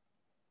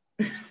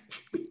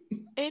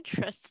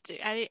 Interesting.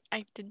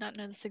 I did not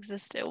know this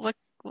existed. What?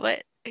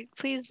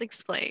 Please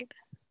explain.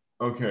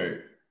 Okay.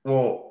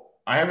 Well,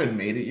 I haven't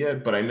made it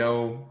yet, but I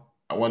know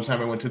one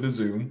time I went to the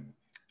zoo,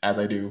 as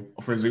I do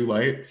for zoo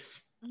lights,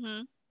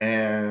 Mm-hmm.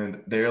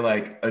 and they're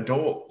like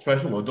adult,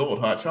 special adult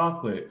hot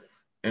chocolate.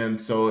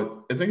 And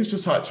so I think it's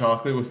just hot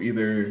chocolate with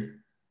either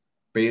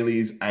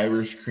Bailey's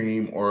Irish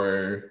cream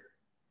or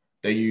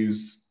they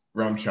use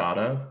rum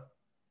chata.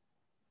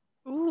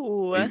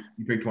 Ooh.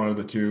 You picked one of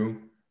the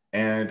two.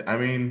 And I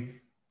mean,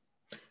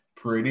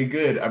 pretty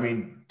good. I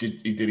mean,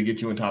 did it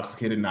get you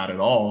intoxicated? Not at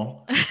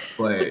all.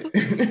 But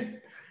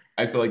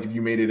I feel like if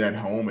you made it at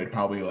home, it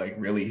probably like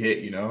really hit,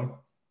 you know?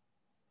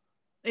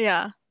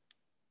 Yeah.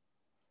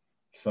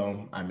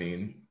 So, I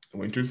mean,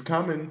 winter's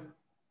coming.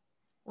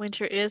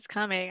 Winter is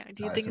coming.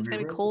 Do you Buy think some it's of your gonna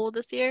be whiskey. cold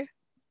this year?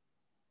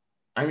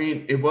 I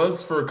mean, it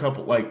was for a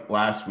couple, like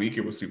last week,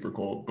 it was super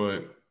cold,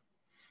 but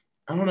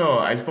I don't know.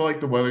 I feel like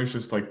the weather's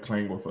just like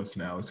playing with us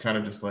now. It's kind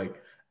of just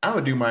like, I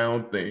would do my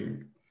own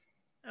thing.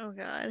 Oh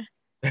God.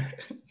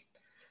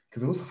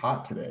 Because it was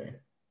hot today.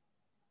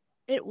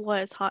 It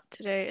was hot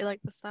today.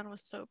 Like the sun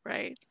was so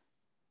bright.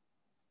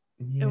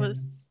 It Yeah.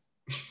 was,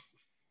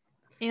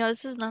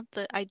 this is not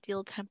the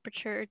ideal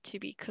temperature to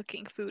be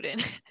cooking food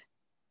in.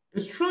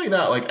 It's truly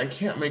not like I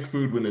can't make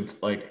food when it's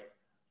like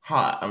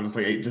hot. I'm just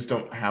like, I just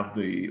don't have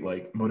the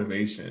like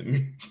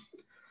motivation.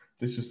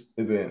 This just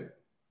isn't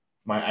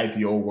my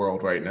ideal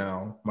world right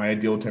now. My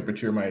ideal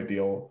temperature, my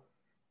ideal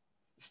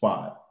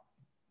spot.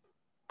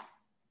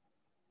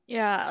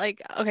 Yeah,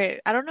 like okay,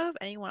 I don't know if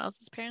anyone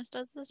else's parents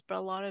does this, but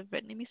a lot of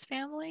Vietnamese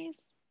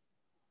families,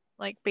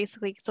 like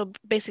basically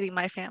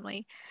my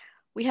family,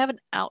 we have an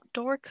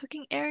outdoor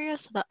cooking area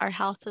so that our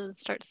house doesn't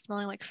start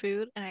smelling like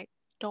food, and I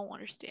don't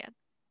understand.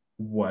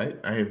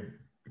 What? I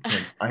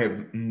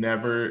have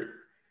never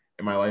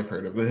in my life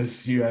heard of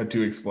this. You had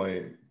to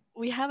explain.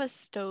 We have a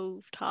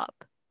stove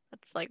top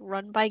that's like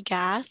run by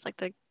gas, like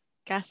the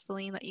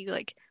gasoline that you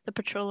like the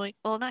petroleum,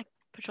 well not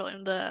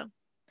petroleum, the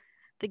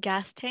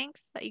gas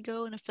tanks that you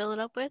go and fill it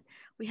up with.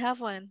 We have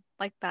one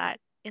like that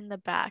in the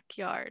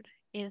backyard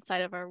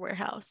inside of our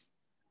warehouse.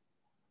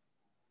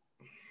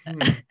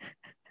 Hmm.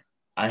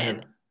 I And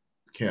have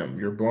Kim,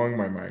 you're blowing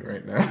my mind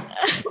right now.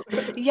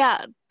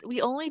 yeah,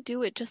 we only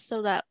do it just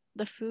so that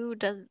the food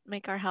doesn't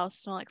make our house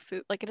smell like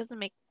food. Like it doesn't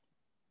make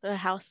the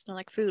house smell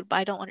like food, but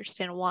I don't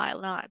understand why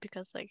not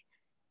because like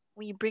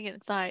when you bring it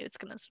inside, it's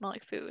gonna smell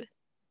like food.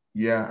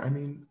 Yeah, I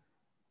mean,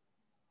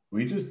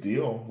 we just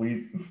deal.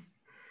 We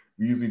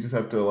usually just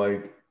have to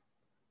like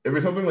if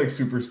it's something like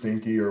super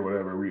stinky or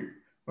whatever, we're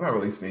not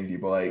really stinky,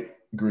 but like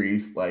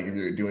grease, like if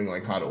you're doing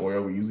like hot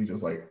oil, we usually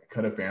just like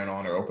cut a fan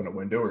on or open a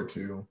window or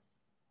two.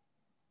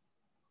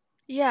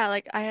 Yeah,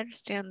 like I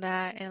understand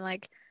that and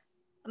like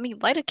I mean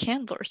light a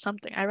candle or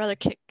something. I'd rather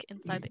cook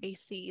inside the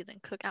AC than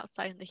cook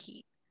outside in the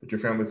heat. But your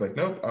family's like,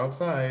 nope,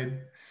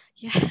 outside.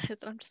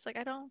 Yes, I'm just like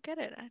I don't get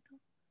it. I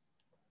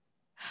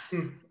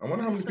don't I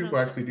wonder I how many miss when I people was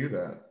actually do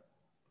that.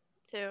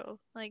 too.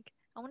 Like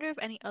I wonder if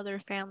any other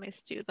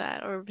families do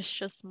that or if it's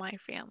just my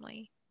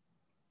family.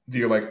 Do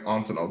your like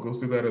aunts and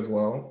uncles do that as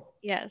well?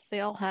 Yes,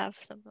 they all have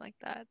something like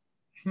that.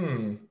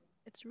 Hmm.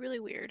 It's really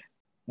weird.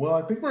 Well,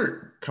 I think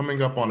we're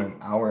coming up on an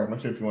hour. I'm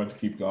not sure if you want to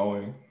keep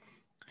going.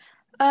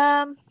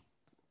 Um,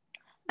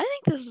 I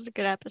think this is a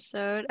good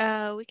episode.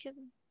 We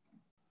can,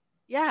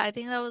 yeah, I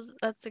think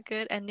that's a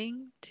good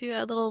ending to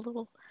a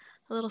little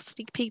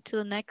sneak peek to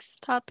the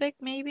next topic,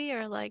 maybe,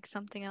 or like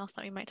something else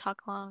that we might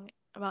talk along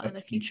about A in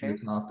the future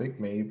future. topic,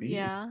 maybe.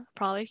 Yeah,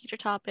 probably a future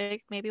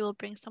topic. Maybe we'll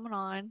bring someone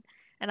on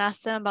and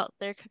ask them about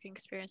their cooking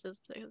experiences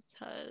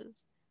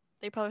because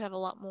they probably have a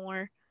lot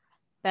more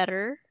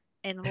better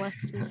and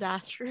less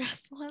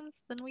disastrous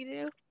ones than we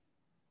do.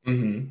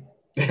 Mm-hmm.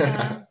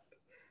 Um,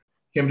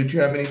 Kim, did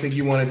you have anything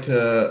you wanted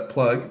to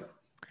plug,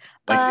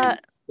 like uh,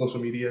 any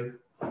social media?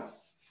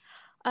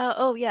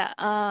 oh yeah.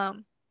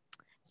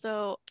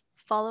 So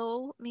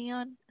follow me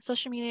on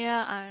social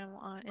media. I'm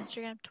on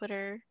Instagram,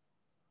 Twitter,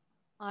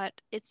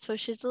 at It's So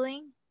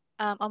Shizzling.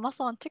 I'm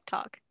also on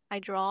TikTok. I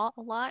draw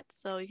a lot,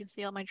 so you can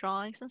see all my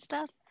drawings and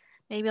stuff.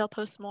 Maybe I'll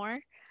post more.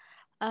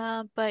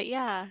 But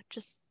yeah,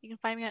 just you can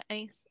find me on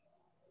any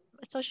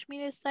social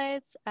media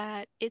sites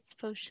at It's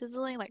Faux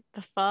Shizzling, like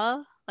the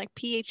pho, like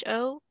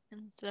PHO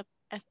instead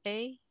of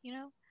FA, you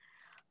know.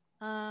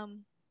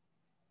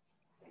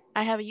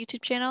 I have a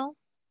YouTube channel.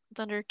 It's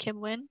under Kim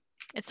Win.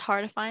 It's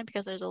hard to find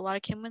because there's a lot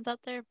of Kim Wins out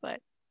there, but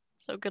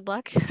so good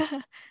luck.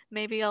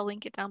 Maybe I'll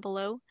link it down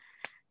below.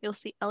 You'll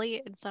see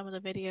Elliot in some of the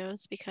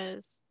videos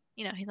because,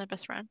 he's my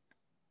best friend.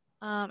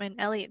 And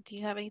Elliot, do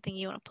you have anything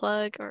you want to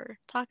plug or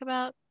talk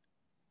about?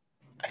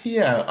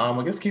 Yeah,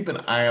 I guess keep an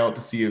eye out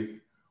to see if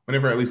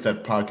whenever at least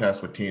that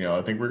podcast with Tino,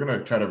 I think we're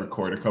gonna try to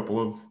record a couple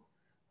of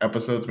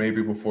episodes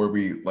maybe before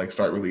we like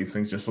start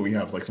releasing, just so we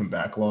have like some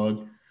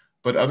backlog.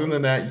 But other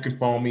than that, you can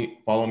follow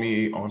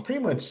me on pretty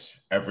much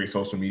every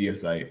social media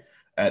site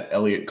at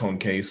Elliot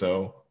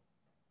Conqueso.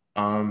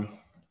 Um,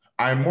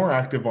 I'm more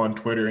active on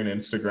Twitter and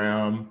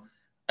Instagram.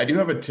 I do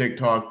have a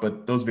TikTok,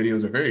 but those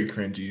videos are very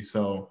cringy,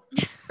 so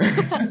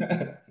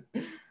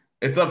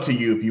it's up to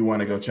you if you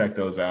want to go check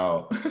those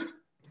out.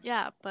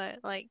 Yeah, but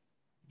like,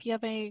 if you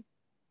have any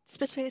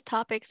specific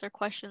topics or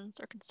questions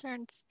or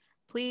concerns,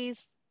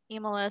 please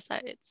email us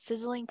at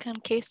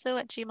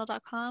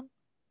sizzlingconquesto@gmail.com.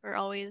 We're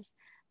always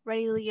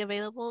readily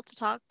available to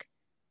talk.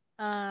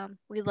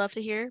 We'd love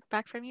to hear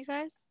back from you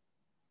guys.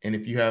 And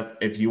if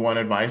you want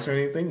advice or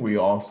anything, we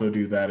also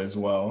do that as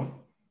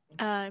well.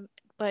 Um,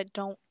 but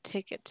don't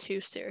take it too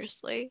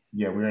seriously.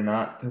 Yeah, we are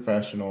not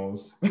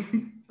professionals.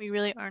 We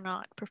really are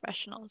not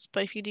professionals.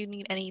 But if you do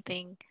need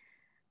anything,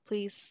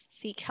 please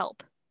seek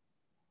help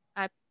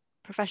at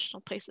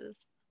professional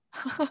places.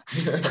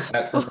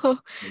 At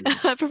first.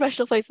 At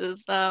professional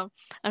places. I'm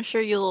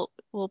sure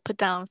we'll put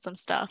down some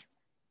stuff.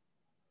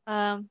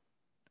 Um,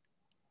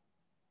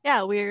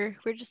 yeah, we're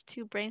just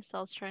two brain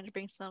cells trying to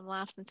bring some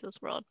laughs into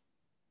this world.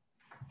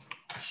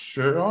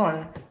 Sure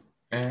are.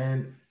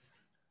 And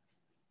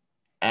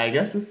I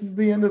guess this is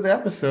the end of the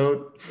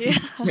episode.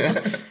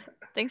 Yeah.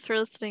 Thanks for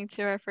listening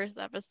to our first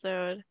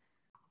episode.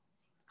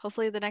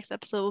 Hopefully the next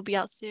episode will be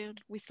out soon.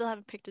 We still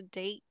haven't picked a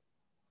date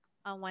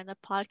on when the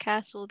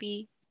podcast will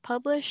be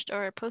published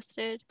or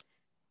posted.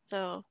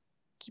 So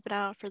keep an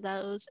eye out for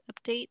those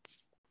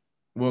updates.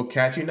 We'll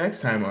catch you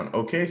next time on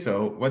Okay,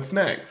 so what's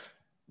next?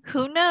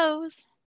 Who knows?